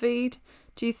Delvide?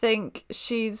 Do you think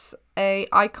she's a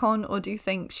icon, or do you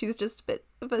think she's just a bit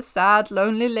of a sad,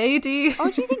 lonely lady? Or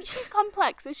do you think she's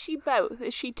complex? Is she both?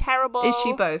 Is she terrible? Is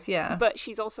she both? Yeah. But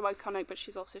she's also iconic, but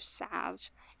she's also sad.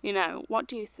 What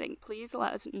do you think? Please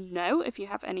let us know if you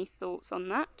have any thoughts on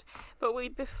that. But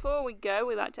before we go,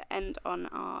 we like to end on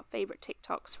our favourite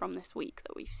TikToks from this week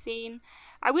that we've seen.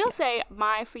 I will say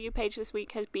my For You page this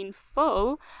week has been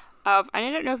full of, and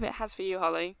I don't know if it has for you,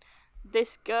 Holly,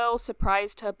 this girl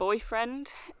surprised her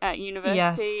boyfriend at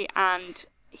university, and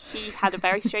he had a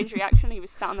very strange reaction. He was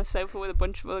sat on the sofa with a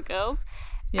bunch of other girls,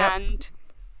 and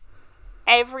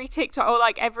every TikTok, or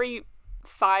like every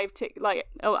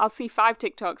I'll see 5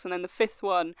 TikToks, and then the 5th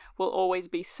one will always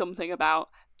be something about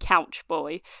couch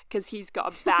boy, because he's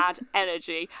got a bad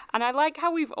energy. And I like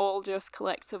how we've all just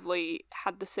collectively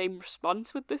had the same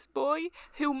response with this boy,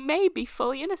 who may be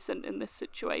fully innocent in this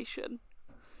situation.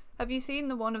 Have you seen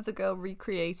the one of the girl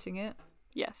recreating it?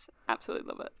 Yes, absolutely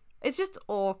love it. It's just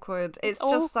awkward. It's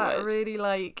just awkward. That really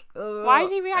like... Why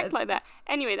did he react like that?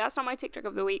 Anyway, that's not my TikTok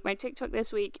of the week. My TikTok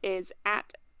this week is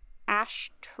at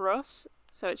Ash Truss.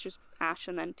 So it's just Ash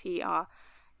and then TR.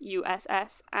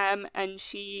 USS, and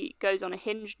she goes on a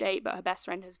Hinge date, but her best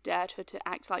friend has dared her to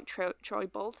act like Troy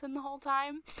Bolton the whole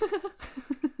time.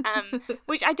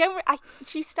 Which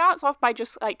she starts off by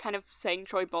just like kind of saying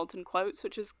Troy Bolton quotes,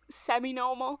 which is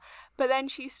semi-normal, but then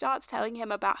she starts telling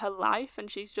him about her life,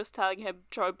 and she's just telling him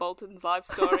Troy Bolton's life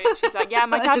story, and she's like, yeah,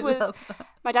 my dad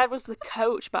was the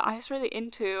coach, but I was really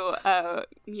into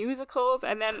musicals,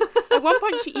 and then at one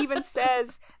point she even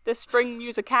says the Spring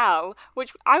Musicale,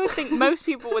 which I would think most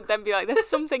people would then be like, there's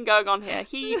something going on here.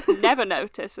 He never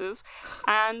notices,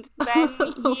 and then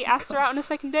he asks her out on a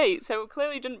second date, so it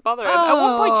clearly didn't bother him. At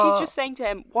one point she's just saying to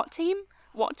him, what team?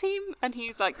 And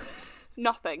he's like,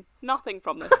 nothing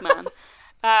from this man.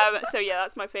 So yeah,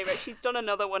 that's my favourite. She's done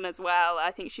another one as well.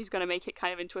 I think she's going to make it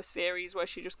kind of into a series where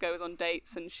she just goes on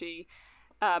dates and she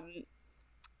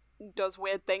does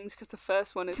weird things, because the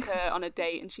first one is her on a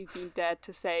date and she's been dared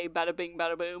to say bada bing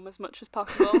bada boom as much as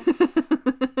possible.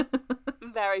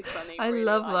 Very funny. I really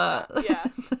love like that. Yeah,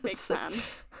 big fan.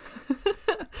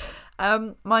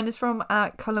 Mine is from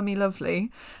Colour Me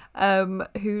Lovely,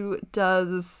 who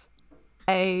does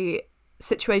a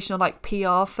situational like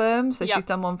PR firm. So she's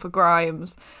done one for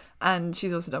Grimes, and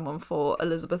she's also done one for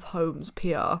Elizabeth Holmes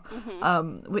PR,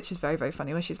 which is very, very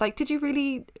funny, where she's like, did you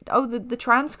really... Oh, the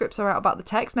transcripts are out about the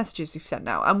text messages you've sent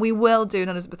now. And we will do an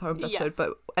Elizabeth Holmes episode,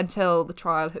 but until the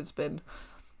trial has been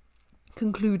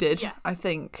concluded, I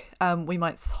think we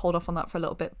might hold off on that for a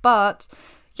little bit. But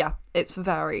yeah,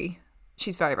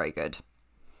 she's very, very good.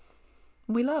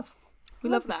 We love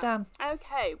the Stan.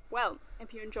 Okay, well,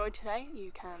 if you enjoyed today,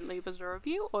 you can leave us a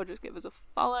review or just give us a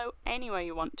follow anywhere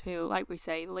you want to. Like we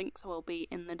say, links will be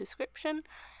in the description.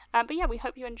 But yeah, we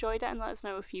hope you enjoyed it, and let us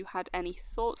know if you had any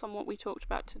thoughts on what we talked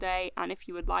about today. And if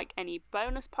you would like any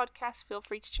bonus podcasts, feel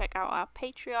free to check out our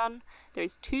Patreon. There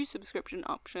is 2 subscription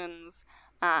options,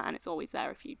 and it's always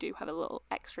there if you do have a little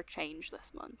extra change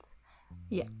this month.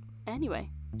 Yeah.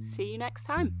 Anyway, see you next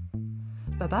time.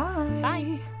 Bye-bye.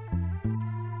 Bye.